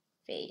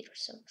fair,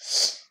 so.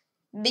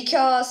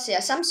 Because yeah,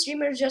 some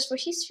streamers just for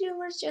his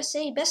viewers just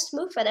say best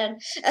move, and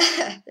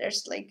then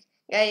there's like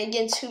guy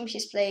against whom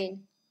he's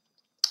playing.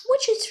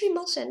 Watch it stream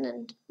also,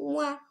 and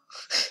wah.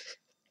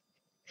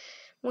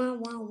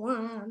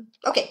 Wah.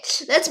 Okay,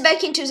 let's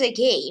back into the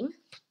game.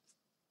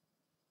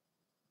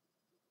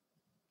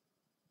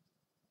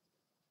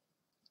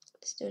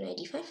 Let's do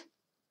 95.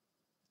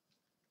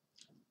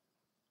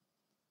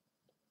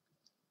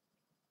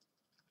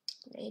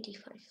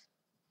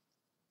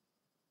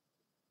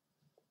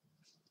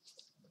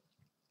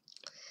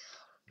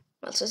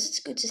 Well, so it's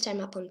good to time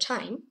up on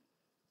time.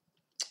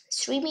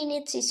 3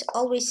 minutes is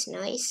always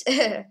nice.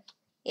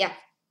 Yeah.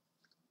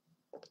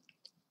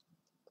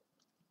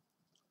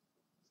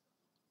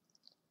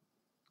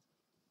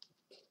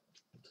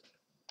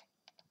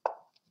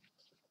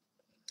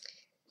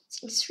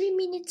 Since 3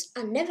 minutes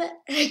are never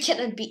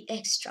cannot be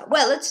extra.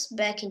 Well, let's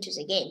back into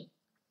the game.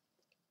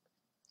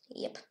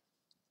 Yep.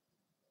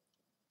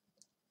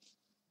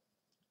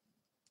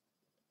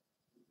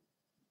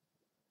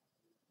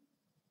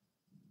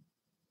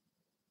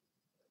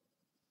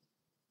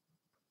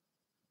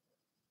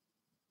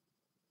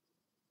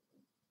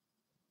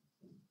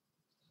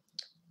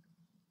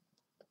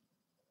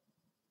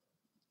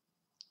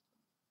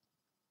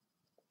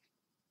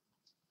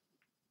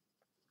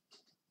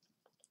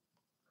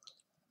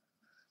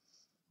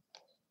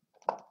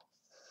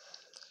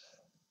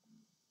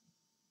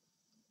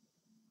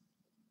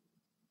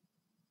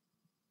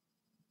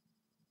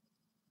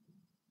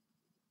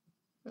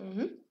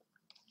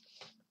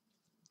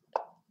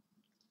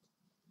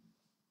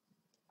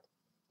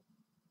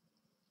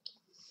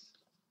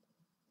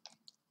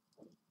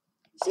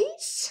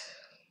 This.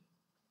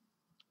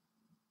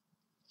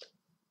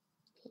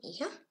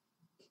 Yeah.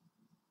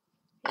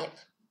 Yep.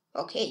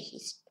 Okay, he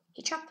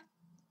chop.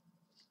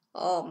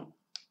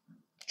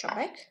 Chop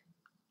back.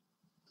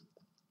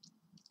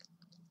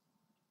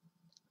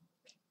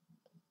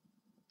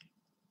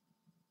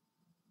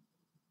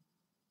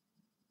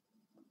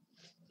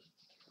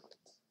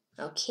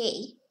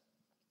 Okay.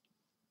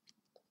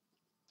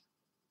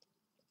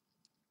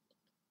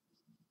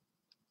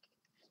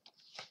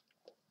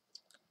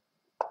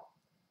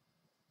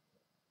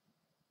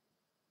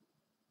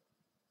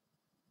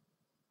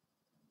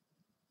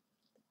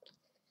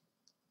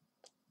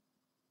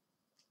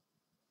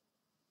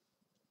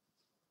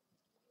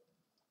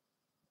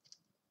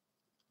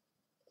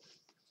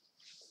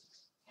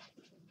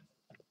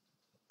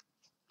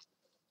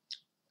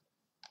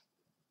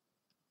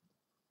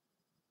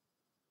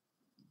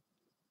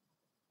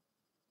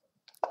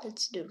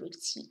 Let's do rook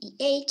c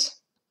e8.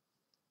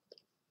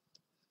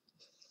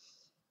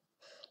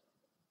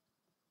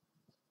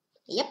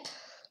 Yep.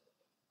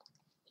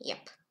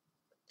 Yep.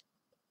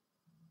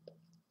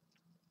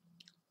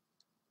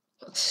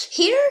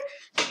 Here,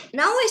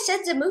 now I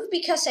said the move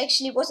because I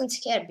actually wasn't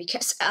scared,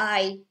 because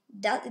I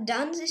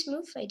done this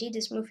move. I did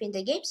this move in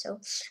the game, so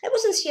I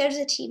wasn't scared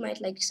that he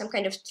might like some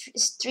kind of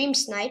stream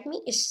snipe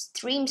me.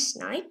 Stream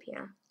snipe,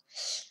 yeah.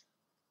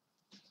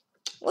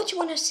 What you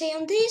wanna say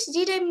on this?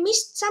 Did I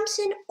miss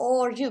something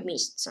or you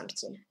missed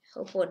something? I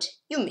hope what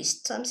you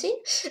missed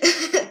something.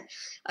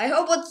 I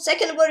hope what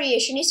second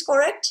variation is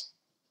correct.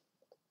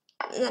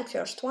 Not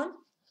first one.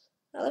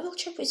 I will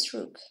check with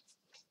rook.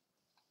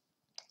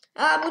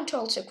 I'm going to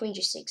also queen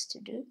g6 to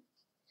do.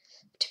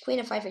 Queen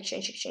f5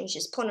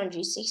 exchanges, pawn on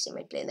g6, he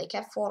might play like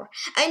f4.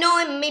 I know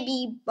I'm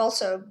maybe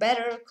also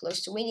better,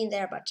 close to winning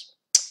there, but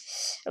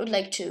I would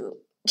like to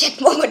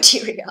get more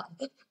material.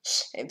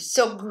 I'm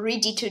so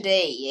greedy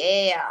today,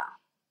 yeah.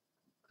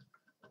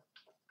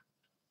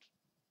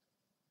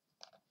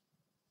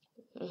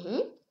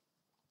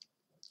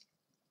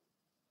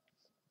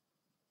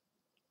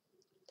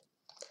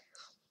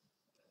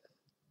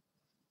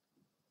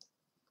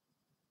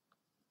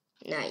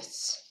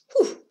 Nice.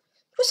 Whew.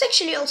 It was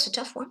actually also a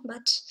tough one,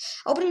 but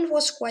opponent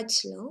was quite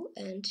slow,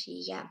 and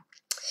yeah.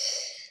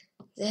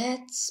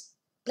 That's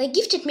like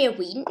gifted me a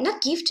win.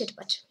 Not gifted,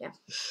 but yeah.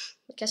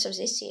 Because of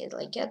this, he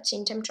like got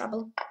in time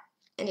trouble,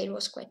 and it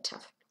was quite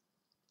tough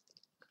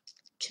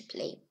to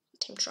play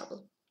time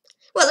trouble.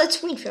 Well,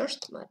 let's win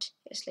first, but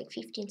it's like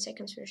 15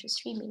 seconds versus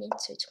 3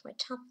 minutes, so it's quite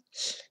tough.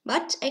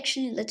 But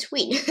actually, let's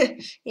win.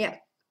 Yeah.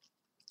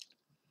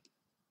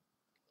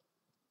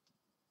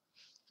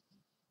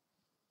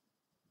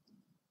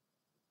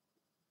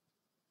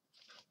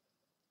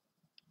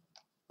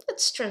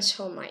 Let's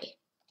transform my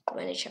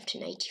advantage after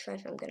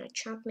 95. I'm gonna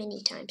jump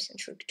many times and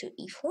rook to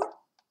e4.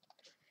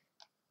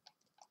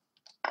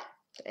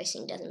 I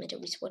think doesn't matter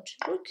with what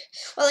rook.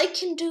 Well, I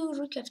can do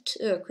rook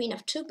f2, queen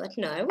f2, but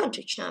no, I want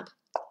to jump.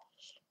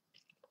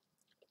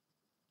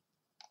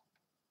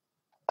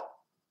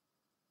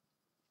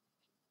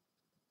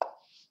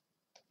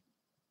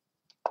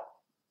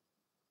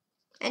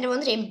 And I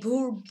want to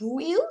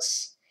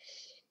burbuliss.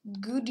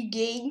 Good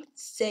game,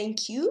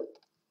 thank you.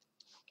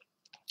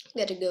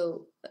 Gotta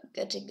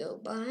go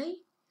by.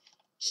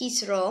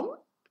 He's wrong.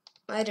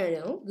 I don't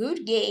know.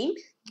 Good game.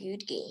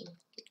 Good game.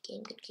 Good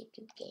game. Good game.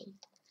 Good game.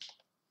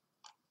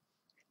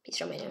 He's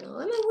wrong. I don't know.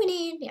 Am I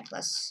winning? Yeah,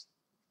 plus.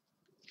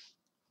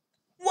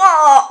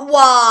 Wow!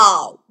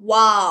 Wow!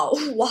 Wow!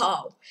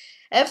 Wow!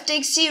 F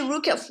takes C,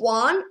 rook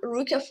f1,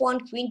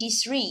 queen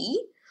d3.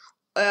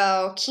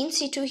 King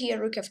c2 here,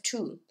 rook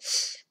f2.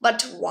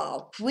 But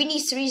wow, queen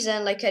e3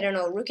 then like I don't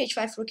know, rook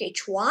h5, rook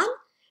h1,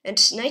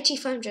 and knight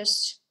e5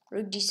 just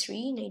rook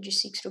d3, knight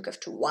g6, rook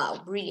f2.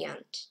 Wow,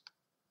 brilliant.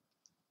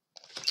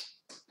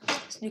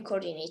 New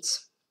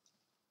coordinates.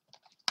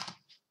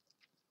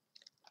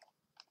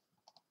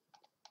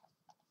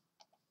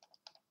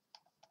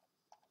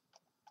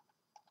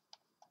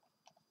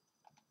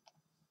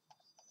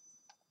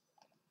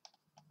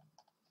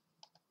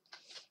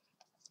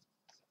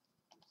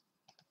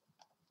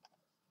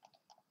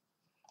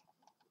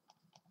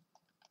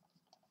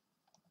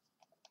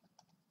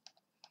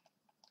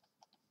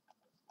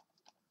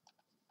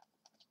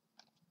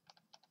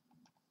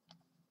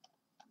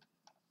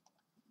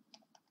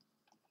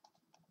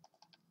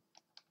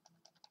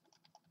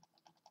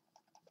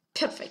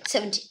 Perfect,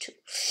 72.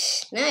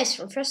 Nice,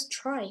 from first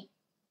try.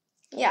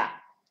 Yeah.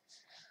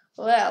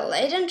 Well,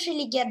 I didn't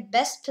really get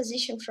best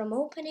position from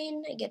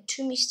opening. I get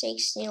 2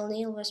 mistakes. Nil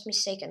was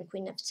mistake and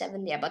queen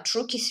f7. Yeah, but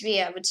rook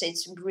e3, I would say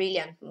it's a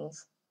brilliant move.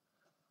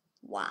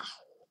 Wow.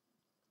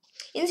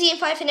 In the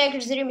n5 in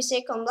x 0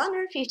 mistake on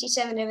blunder,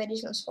 57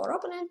 additionals for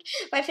opponent.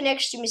 5 in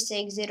x 2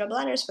 mistake, 0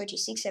 blunders,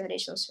 46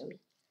 additionals for me.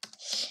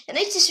 And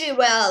 83,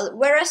 well,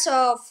 whereas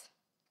of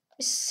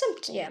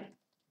something, yeah.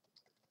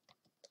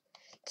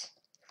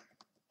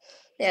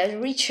 Yeah,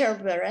 Richard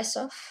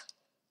Beresov.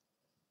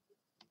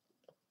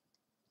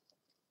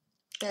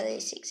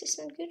 86 is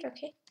not good,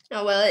 okay.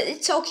 Oh, well,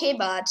 it's okay,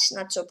 but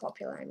not so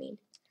popular, I mean.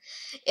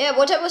 Yeah,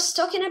 what I was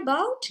talking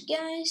about,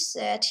 guys,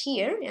 that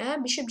here, yeah,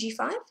 bishop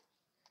g5.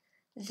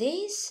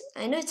 This,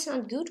 I know it's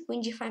not good,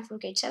 queen g5,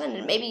 rook h7,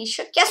 and maybe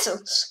should castle.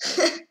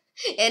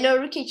 Yeah, no,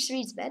 rook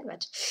h3 is bad,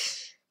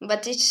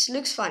 but it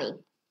looks funny.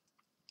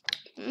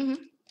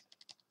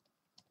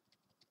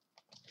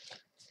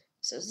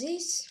 So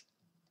this,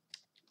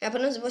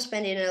 opponent was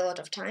spending a lot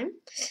of time.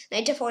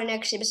 Knight f4 in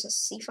x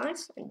business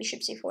c5, and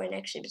bishop c4 in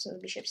x business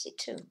bishop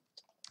c2.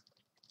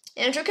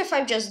 And rook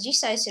f5 just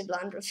decisive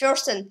blunder,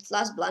 first and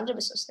last blunder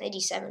business knight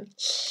d7.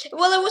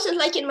 Well, I wasn't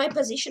like in my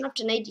position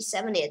after knight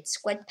d7, it's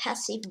quite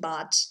passive,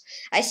 but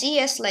I see he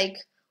has like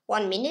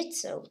 1 minute,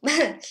 so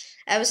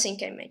I was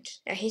thinking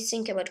he's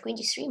thinking about queen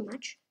d3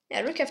 much.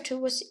 Yeah, rook f2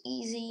 was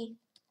easy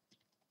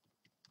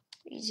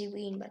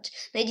win, but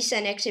knight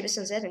d7 x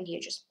business z, and here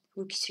just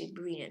rook e3,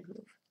 brilliant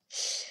move.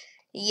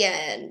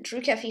 Yeah, and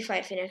rook f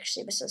e5 in x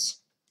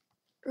business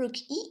rook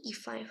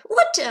e5.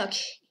 What?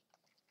 Okay.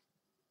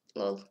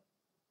 Lol.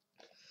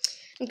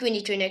 Queen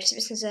e2 next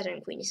business Z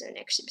and Queen e7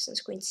 next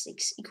business Queen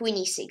 6 Queen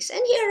e6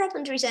 and here up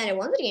on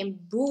 391 the game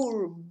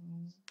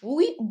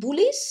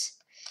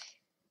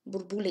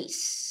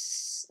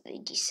burbuliss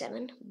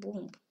 87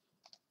 boom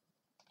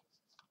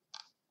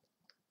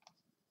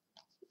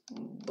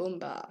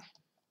boomba.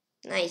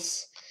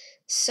 Nice.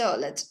 So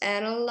let's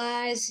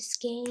analyze this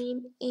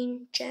game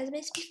in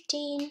chessbase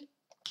 15.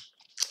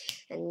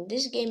 And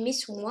this game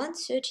is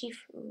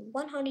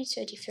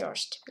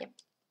 131st. Yep.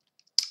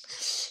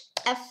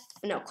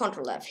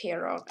 Control F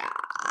here.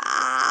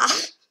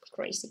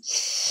 Crazy.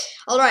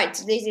 Alright,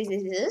 this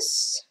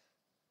is.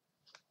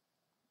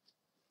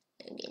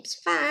 No games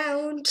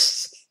found.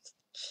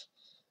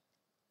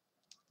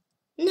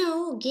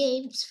 No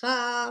games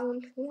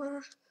found.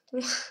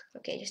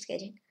 Okay, just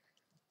kidding.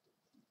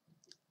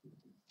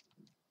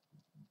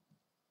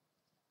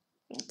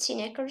 It's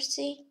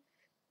inaccuracy.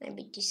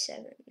 Maybe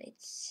D7.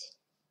 Let's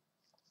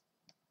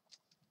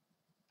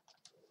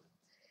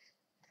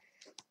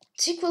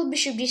see. Equal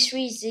bishop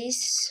D3 is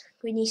this.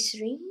 Queen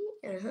E3.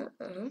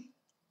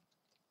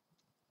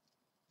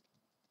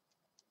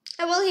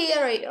 Well,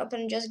 here I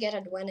open just get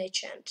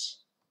advantage and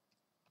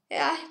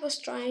yeah, I was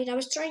trying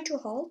to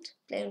hold,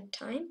 play on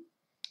time.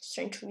 I was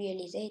trying to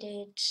realizate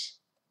it.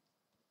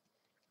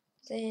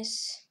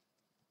 This.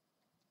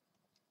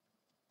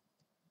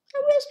 I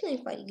was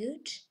playing quite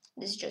good.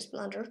 This is just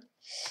blunder.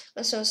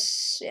 So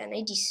yeah,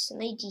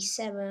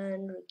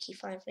 97, rook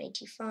e5,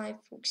 95,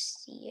 rook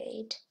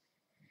c8,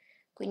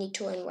 queen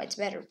e2, and white's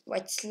better.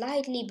 White's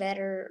slightly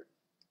better.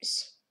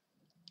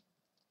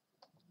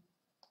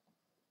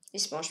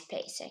 Is more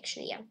space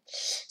actually, yeah.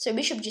 So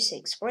bishop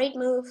g6, great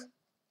move.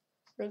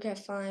 Rook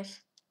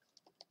f5.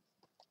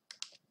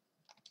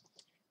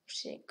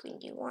 Queen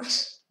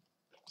d1.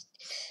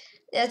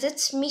 Yeah,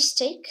 that's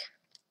mistake.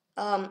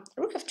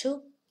 Rook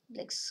f2,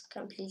 black's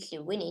completely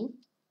winning.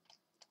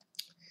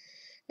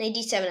 Knight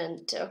d7,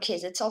 and okay,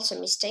 that's also a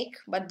mistake,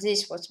 but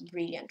this was a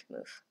brilliant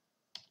move.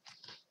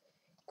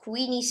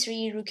 Queen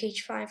e3, rook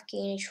h5,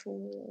 king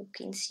h4,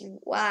 king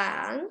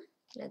c1,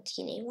 not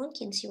king a1,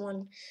 king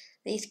c1,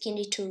 this king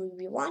d2, rook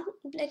b1,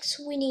 black's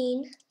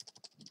winning.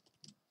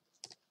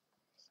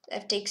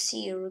 F takes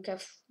c, rook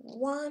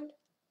f1,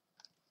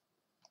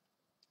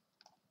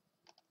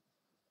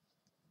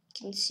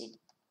 king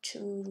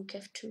c2, rook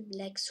f2,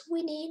 black's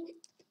winning,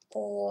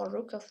 or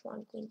rook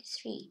f1, queen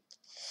d3,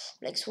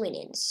 black's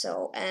winning.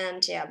 So,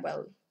 and yeah,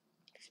 well,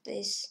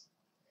 this,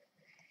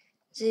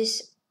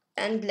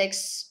 and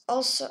black's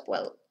also,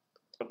 well,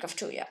 rook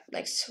f2, yeah,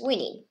 black's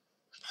winning.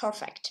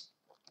 Perfect.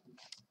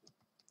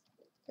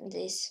 And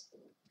this.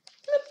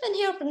 And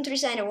here on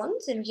 391,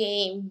 the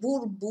game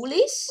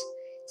burbuliss.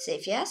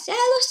 Safe, yes. Yeah,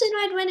 I lost in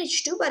my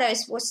advantage too, but I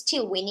was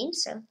still winning,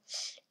 so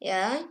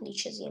yeah,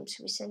 Lichess games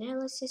with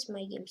analysis,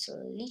 my games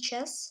on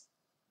Lichess.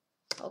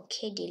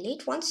 Okay,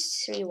 delete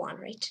once, 3-1,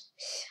 right?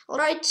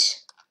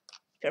 Alright,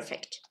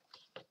 perfect.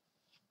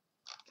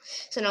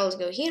 So now let's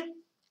go here.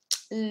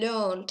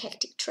 Learn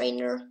tactic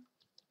trainer.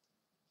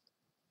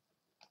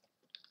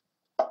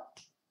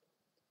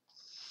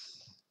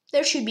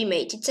 There should be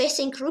mate. It's I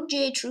think rook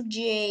g8, rook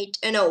g8.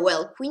 No,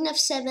 well, queen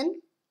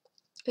f7,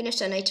 queen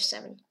f7, knight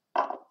f7.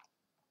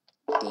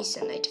 This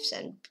and knight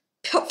f7.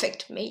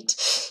 Perfect mate.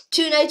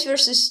 2 knights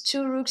versus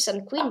 2 rooks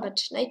and queen,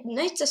 but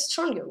knights are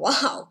stronger.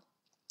 Wow.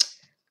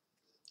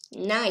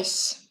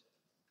 Nice.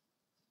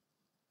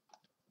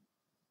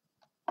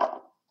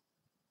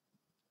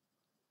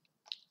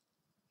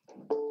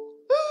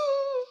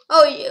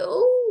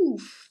 Oh, ooh,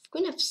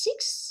 queen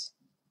f6.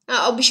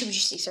 Oh, bishop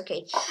g6.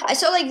 Okay, I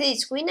saw like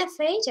this: queen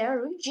f8,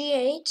 rook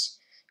g8,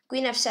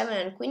 queen f7,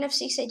 and queen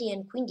f6 idea,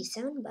 and queen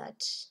d7.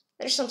 But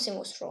there's something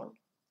was wrong.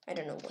 I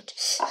don't know what.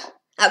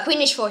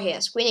 Queen h4 here.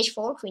 Queen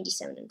h4, queen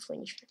d7, and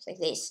queen h5 like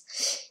this.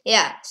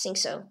 Yeah, I think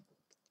so.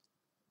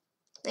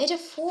 Knight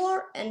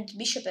f4 and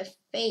bishop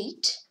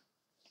f8.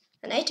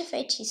 And knight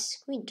f8 is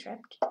queen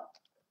trapped.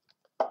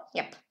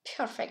 Yep,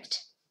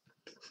 perfect.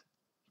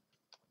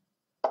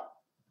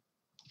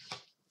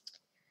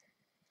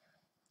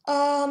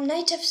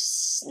 Knight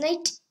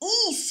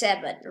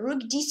e7,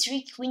 rook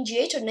d3, queen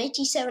g8, or knight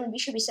e7,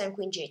 bishop e7,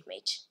 queen g8,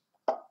 mate.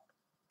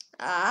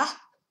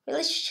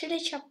 Really, should I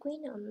chop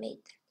queen or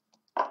mate?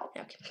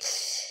 Okay.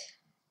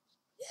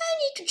 I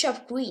need to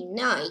chop queen.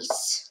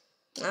 Nice.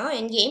 Oh,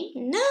 endgame.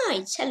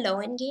 Nice. Hello,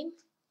 endgame.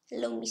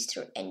 Hello,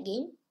 Mr.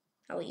 Endgame.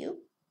 How are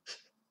you?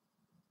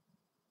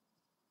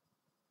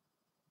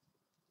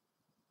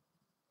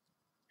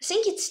 I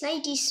think it's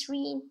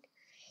 93,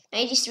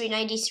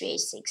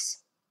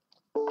 a6.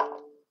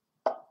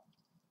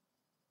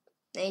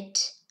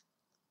 Knight.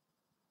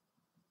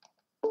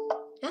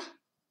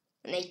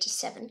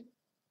 97.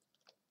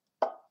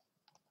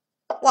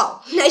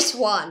 Wow, nice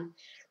one.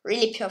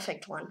 Really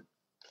perfect one.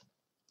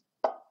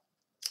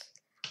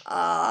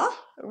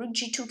 Rook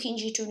g2, king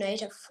g2, knight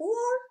f4,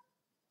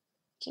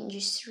 king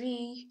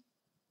g3.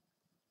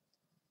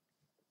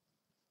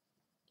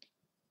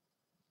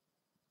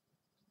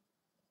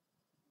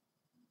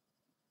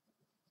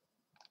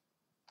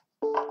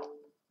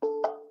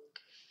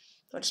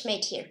 What's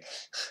mate here?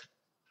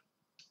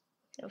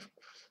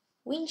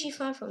 Queen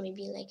g5 or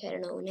maybe like, I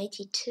don't know,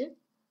 92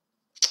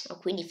 or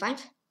queen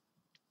d5.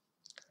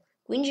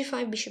 Queen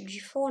g5, bishop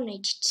g4,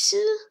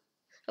 92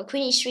 or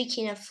queen e3,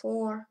 king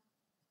f4.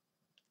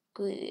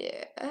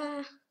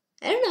 I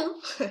don't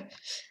know.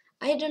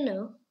 I don't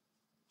know.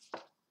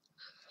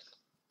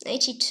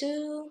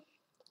 92.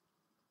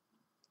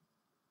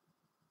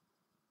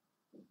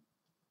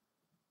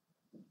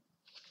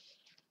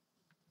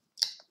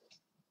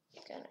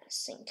 Gonna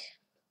think.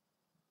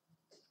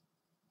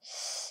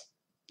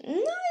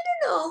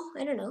 No,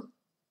 I don't know.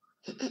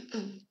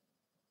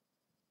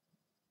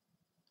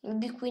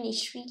 Maybe queen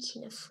e3,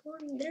 king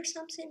f4. There's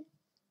something.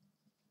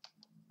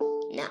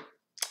 No.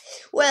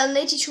 Well,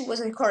 92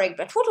 wasn't correct,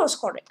 but what was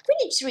correct?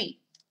 Queen e3.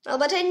 Well,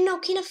 but I didn't know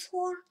king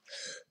f4.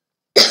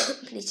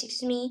 Please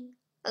excuse me.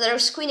 Oh,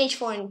 there's queen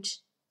h4 and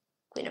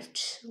queen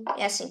f2.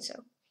 Yeah, I think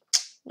so.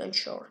 Not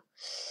sure.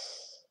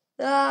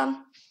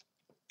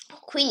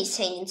 Queen is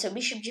hanging, so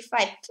bishop g5.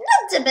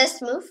 Not the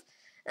best move.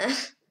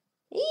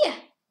 Yeah.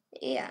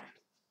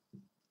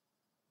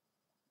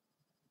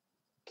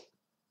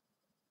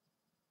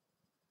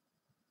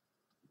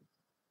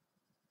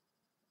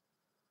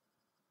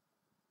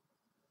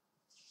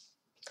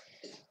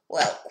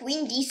 Well,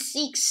 queen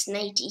d6,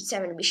 knight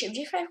e7, bishop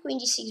g5, queen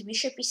d6,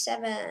 bishop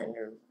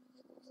e7,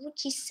 rook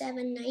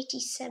e7, knight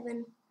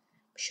e7,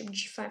 bishop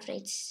g5,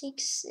 knight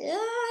 6. I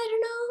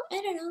don't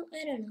know.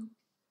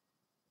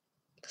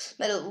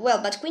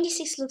 But queen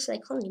d6 looks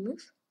like only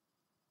move.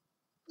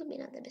 Maybe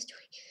not the best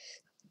way.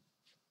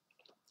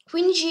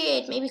 Queen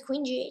g8, maybe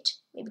queen g8,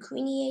 maybe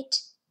queen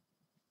e8.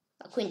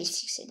 Queen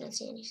d6, I don't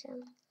see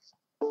anything.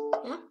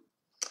 Yeah.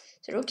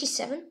 So rook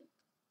e7.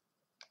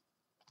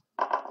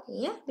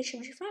 Yeah,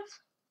 bishop g5.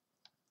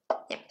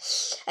 Yeah.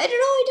 I don't know,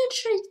 I don't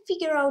try to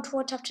figure out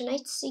what after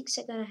knight 6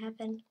 are gonna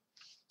happen.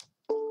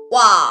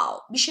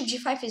 Wow, bishop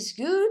g5 is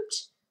good.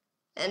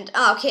 And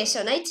okay,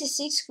 so knight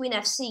c6, queen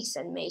f6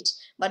 and mate,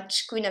 but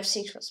queen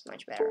f6 was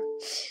much better.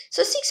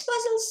 So 6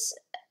 puzzles,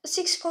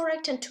 6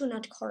 correct and 2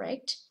 not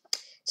correct.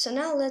 So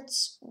now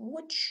let's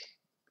watch.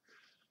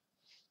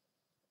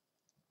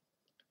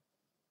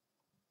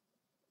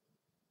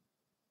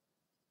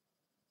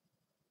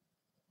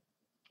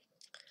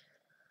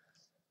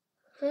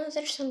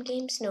 There's some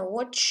games. No,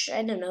 watch.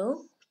 I don't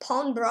know.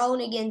 Pawn Brown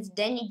against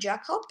Danny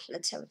Jacob.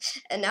 Let's have.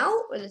 And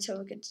now let's have a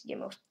look at the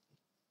game of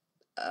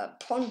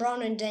Pawn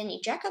Brown and Danny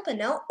Jacob. And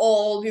now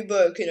I'll be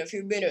back in a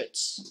few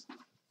minutes.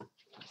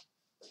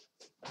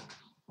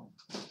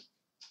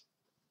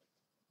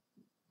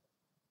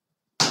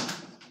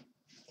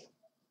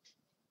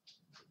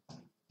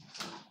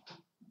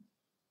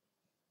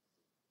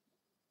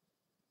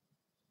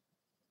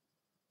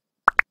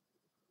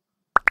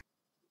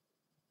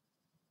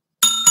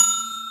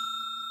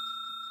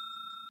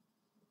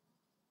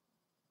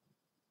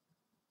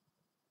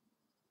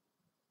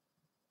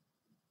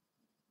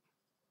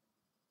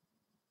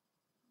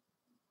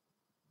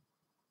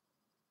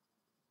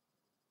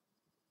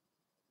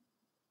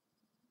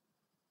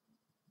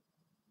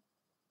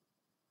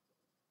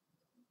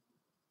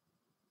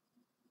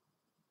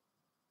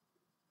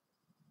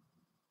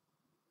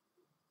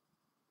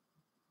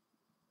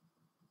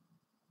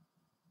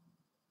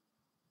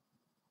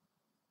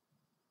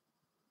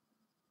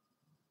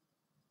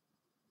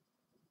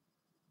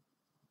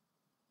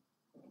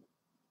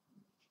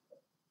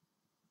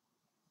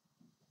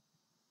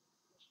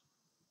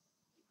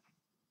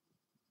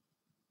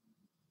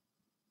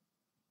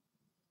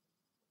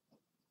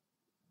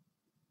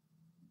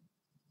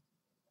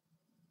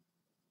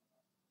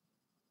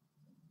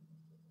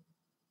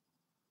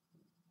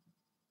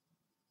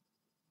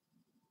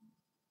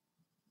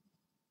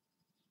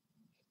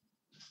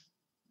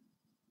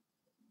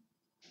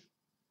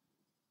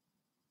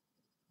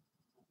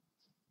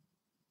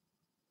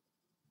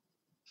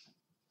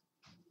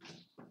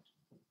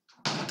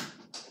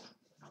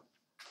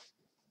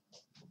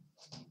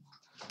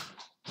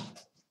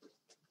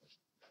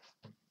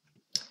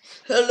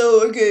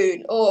 Hello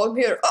again. Oh, I'm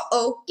here.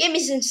 Uh-oh, game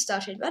isn't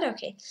started, but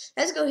okay.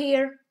 Let's go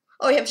here.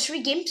 Oh, we have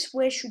 3 games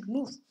where I should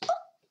move.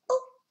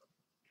 Oh.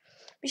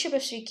 Bishop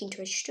f3, king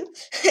to h2.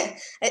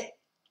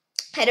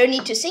 I don't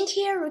need to think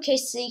here. Rook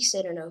h6,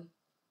 I don't know.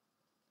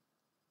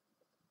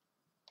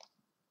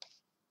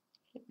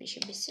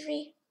 Bishop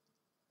b3.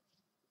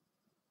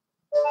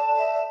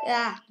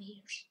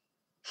 Here's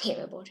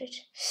here about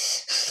it.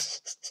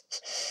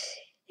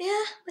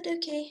 Yeah, but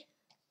okay.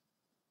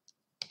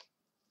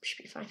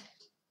 Bishop b5.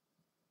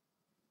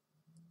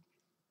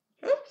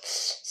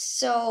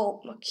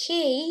 So,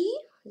 okay,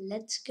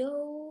 let's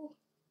go.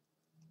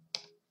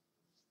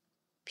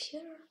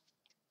 Pure.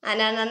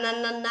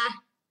 Let's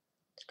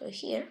go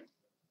here.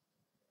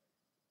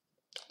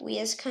 We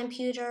as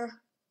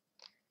computer.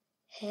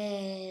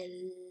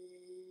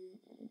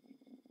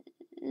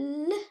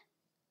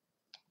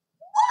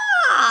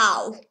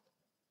 Wow!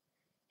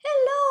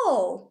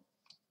 Hello!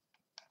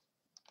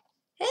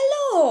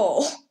 Hello!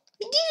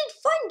 We didn't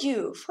find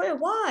you for a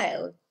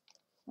while.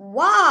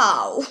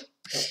 Wow!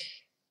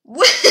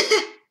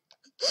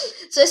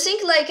 So I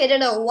think like, I don't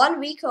know, 1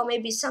 week or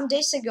maybe some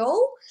days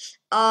ago,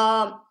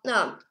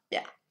 No,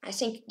 yeah. I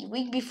think the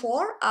week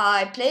before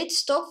I played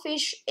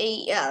Stockfish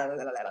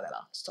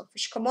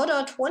Stockfish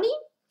Komodo 20.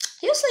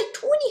 He was like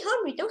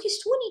 2000. Now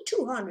he's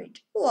 2200.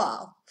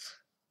 Wow.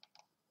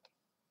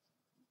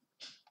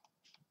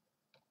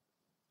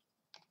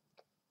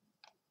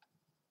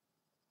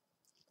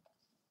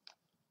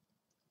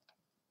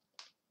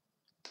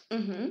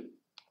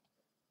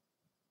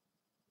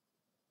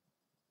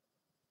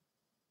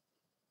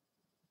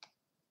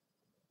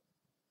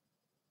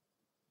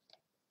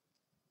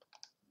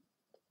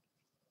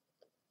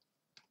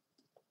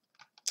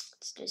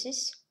 Let's do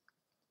this.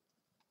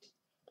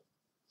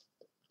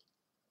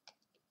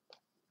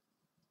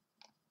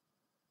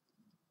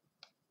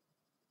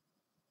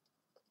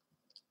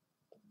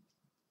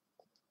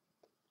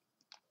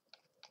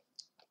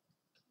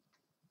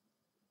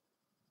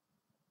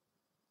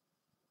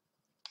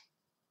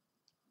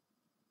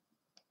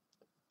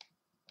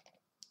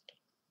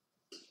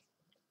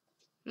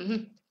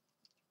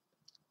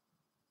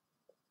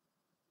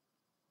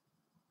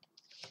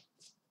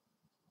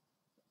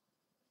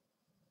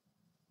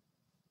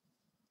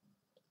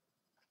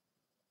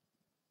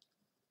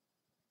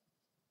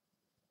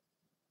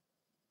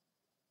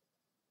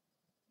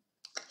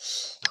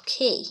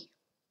 Okay.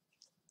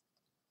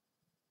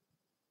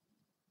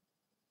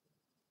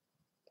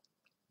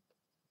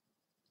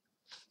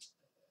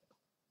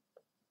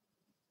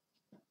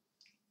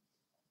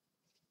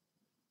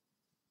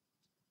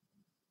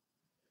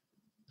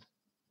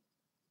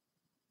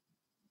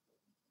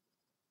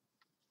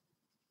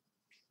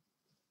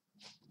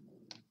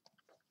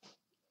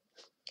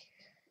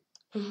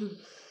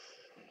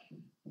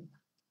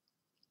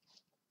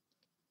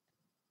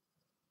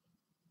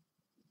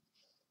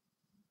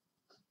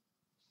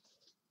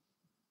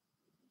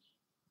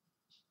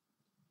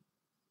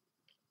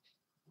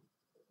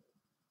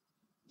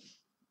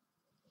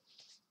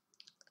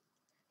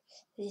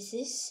 This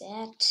is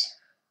set.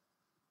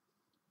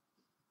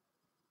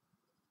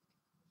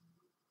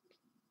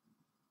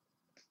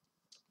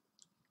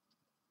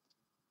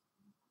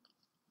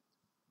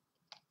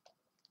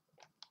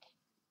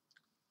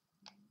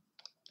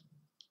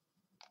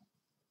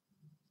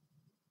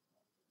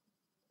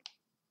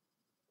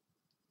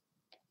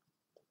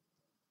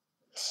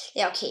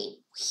 Yeah, okay.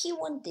 He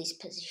won this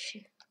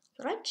position,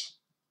 right?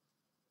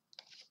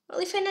 Well,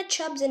 if I not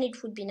chop, then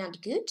it would be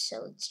not good.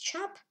 So let's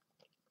chop.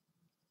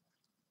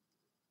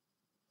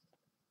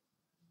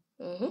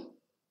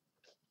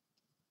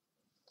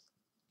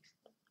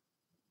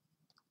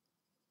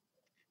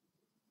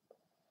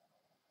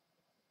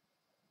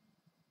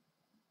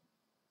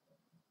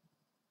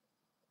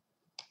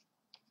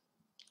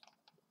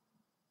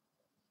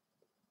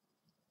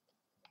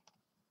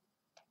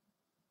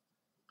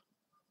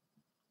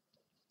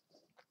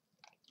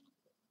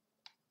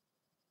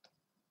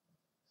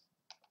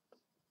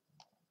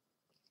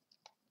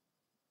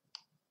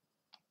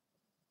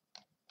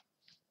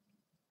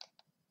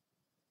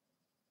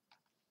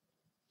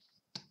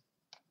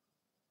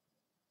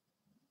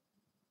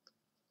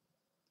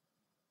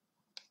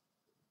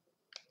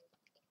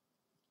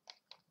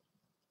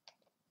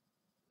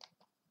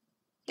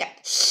 Yeah.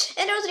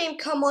 And our dream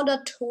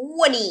Commodore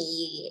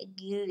 20.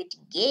 Good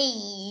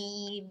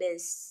game.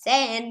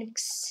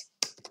 Thanks.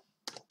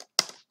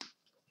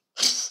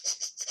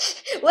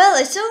 Well,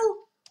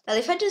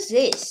 if I do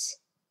this.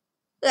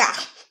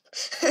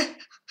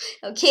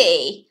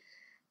 Okay.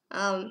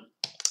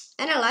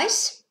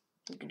 Analyze.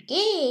 Good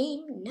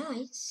game.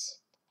 Nice.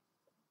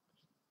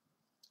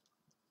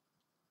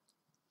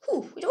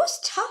 Ooh, it was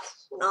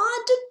tough. No,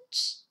 I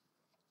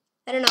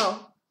don't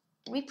know.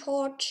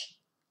 Report.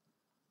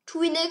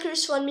 2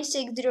 inaccuracies, 1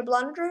 mistake, 0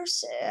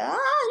 blunders. I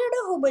don't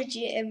know how much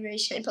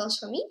average happens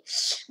for me,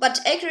 but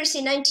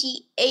accuracy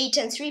 98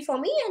 and 3 for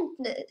me, and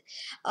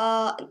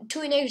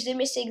 2 inaccuracies, 0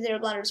 mistake, 0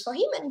 blunders for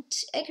him, and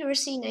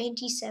accuracy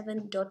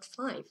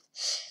 97.5.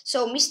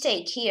 So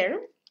mistake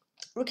here.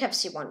 Rook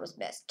f1 was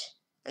best,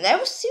 and that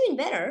was even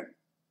better.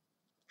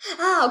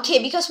 Ah, okay,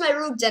 because my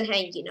rook then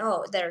hanging.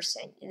 Oh, there it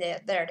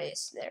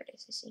is. I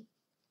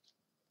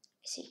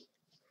see.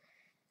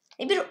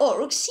 Maybe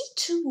rook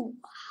c2.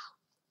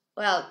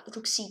 Well,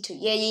 rook c2.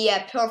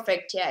 Yeah,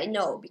 perfect. Yeah, I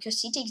know,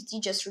 because c takes d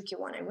just rook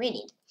e1. I'm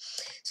winning.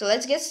 So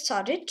let's get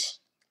started.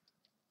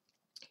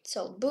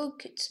 So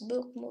it's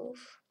book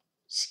move.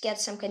 Let's get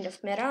some kind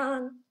of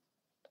Merano.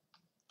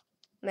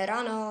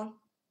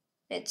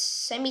 It's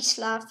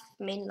semi-Slav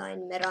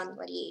mainline Meran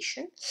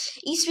variation.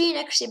 e3 and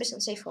accuracy based on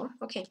c4.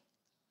 Okay.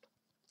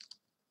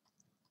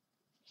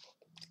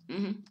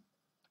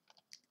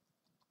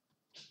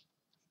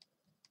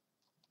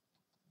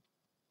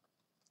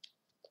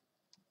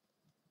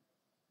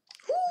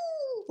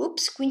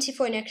 Oops, queen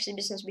c4 in accuracy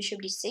business, bishop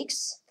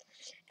d6.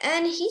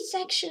 And he's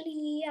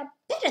actually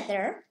better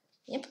there.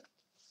 Yep.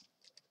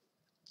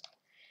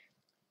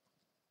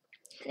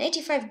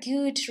 85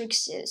 good, rook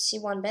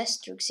c1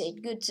 best, rook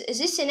c8 good. Is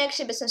this in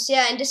accuracy business?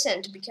 Yeah, in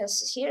descent,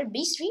 because here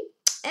b3,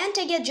 and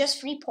I get just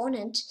free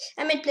opponent.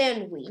 I might play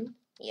on win,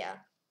 yeah.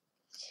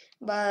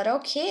 But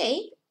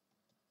okay.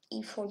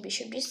 e4,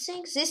 bishop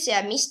d6. This,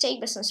 yeah, mistake,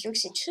 but since rook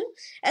c2.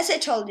 As I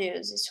told you,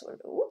 this was,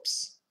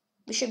 oops.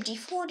 Bishop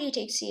d4, d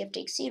takes c, f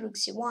takes c, rook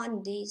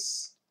c1,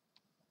 this.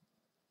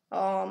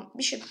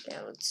 Bishop,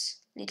 let's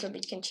little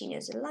bit continue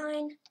the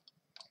line.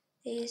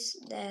 This,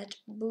 that,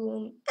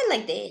 boom, and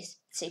like this,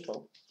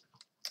 simple.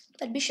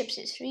 But bishop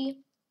c3.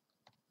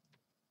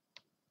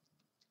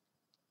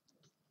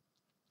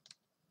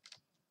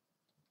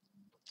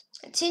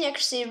 Let's see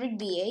next, rook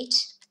b8.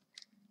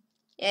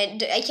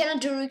 And I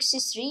cannot do rook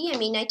c3. I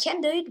mean, I can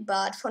do it,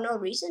 but for no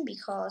reason,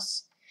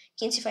 because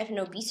king c5 and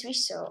no b3,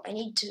 so I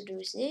need to do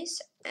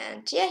this.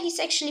 And yeah, he's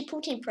actually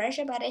putting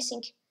pressure, but I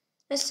think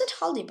it's not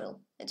holdable.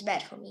 It's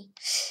bad for me.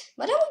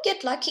 But I will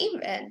get lucky,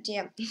 and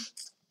yeah.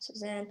 So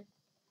then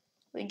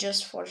we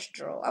just force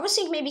draw. I was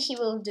thinking maybe he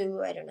will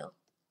do, I don't know,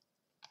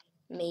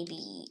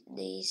 maybe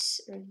this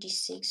rook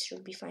d6,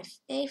 rook b5,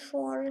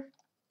 a4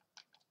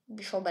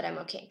 before, but I'm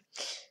okay.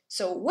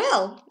 So,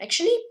 well,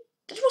 actually,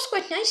 that was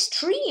quite nice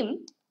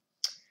stream.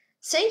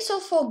 Thanks all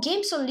for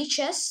games on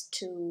Lichess,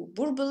 to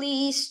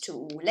burbuliss,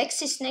 to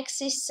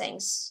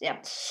LexisNexis,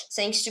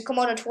 thanks to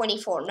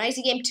Komodo24.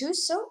 Nice game too,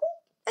 so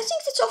I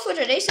think that's all for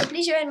today. So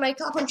please join my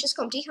club on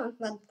chess.com Tykhon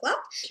club,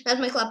 and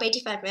my club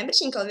 85 members,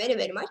 thank you very,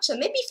 very much. So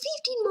maybe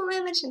 15 more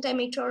members and I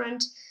make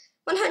torrent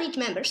 100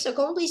 members, so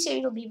come please, I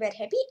will be very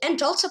happy.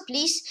 And also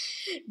please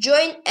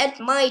join at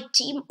my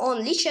team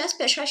on Lichess,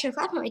 PATRON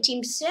 5, my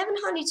team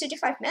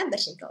 735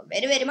 members, thank you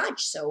very, very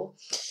much. So,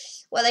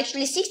 well,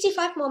 actually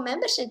 65 more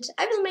members and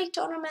I will make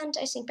tournament,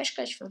 I think,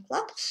 PATRON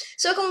club.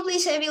 So come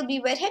please, I will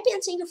be very happy,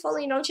 and thank you for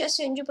following on chess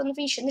and Japan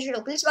fish and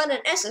the please button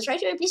and answers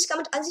right away. Please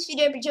comment on this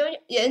video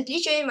and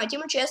please join my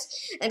team on chess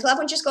and club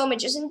on chess.com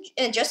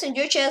and just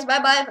enjoy chess. Bye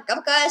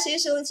bye, see you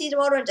soon, see you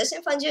tomorrow, and that's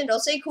fun and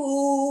all say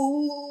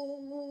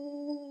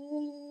cool.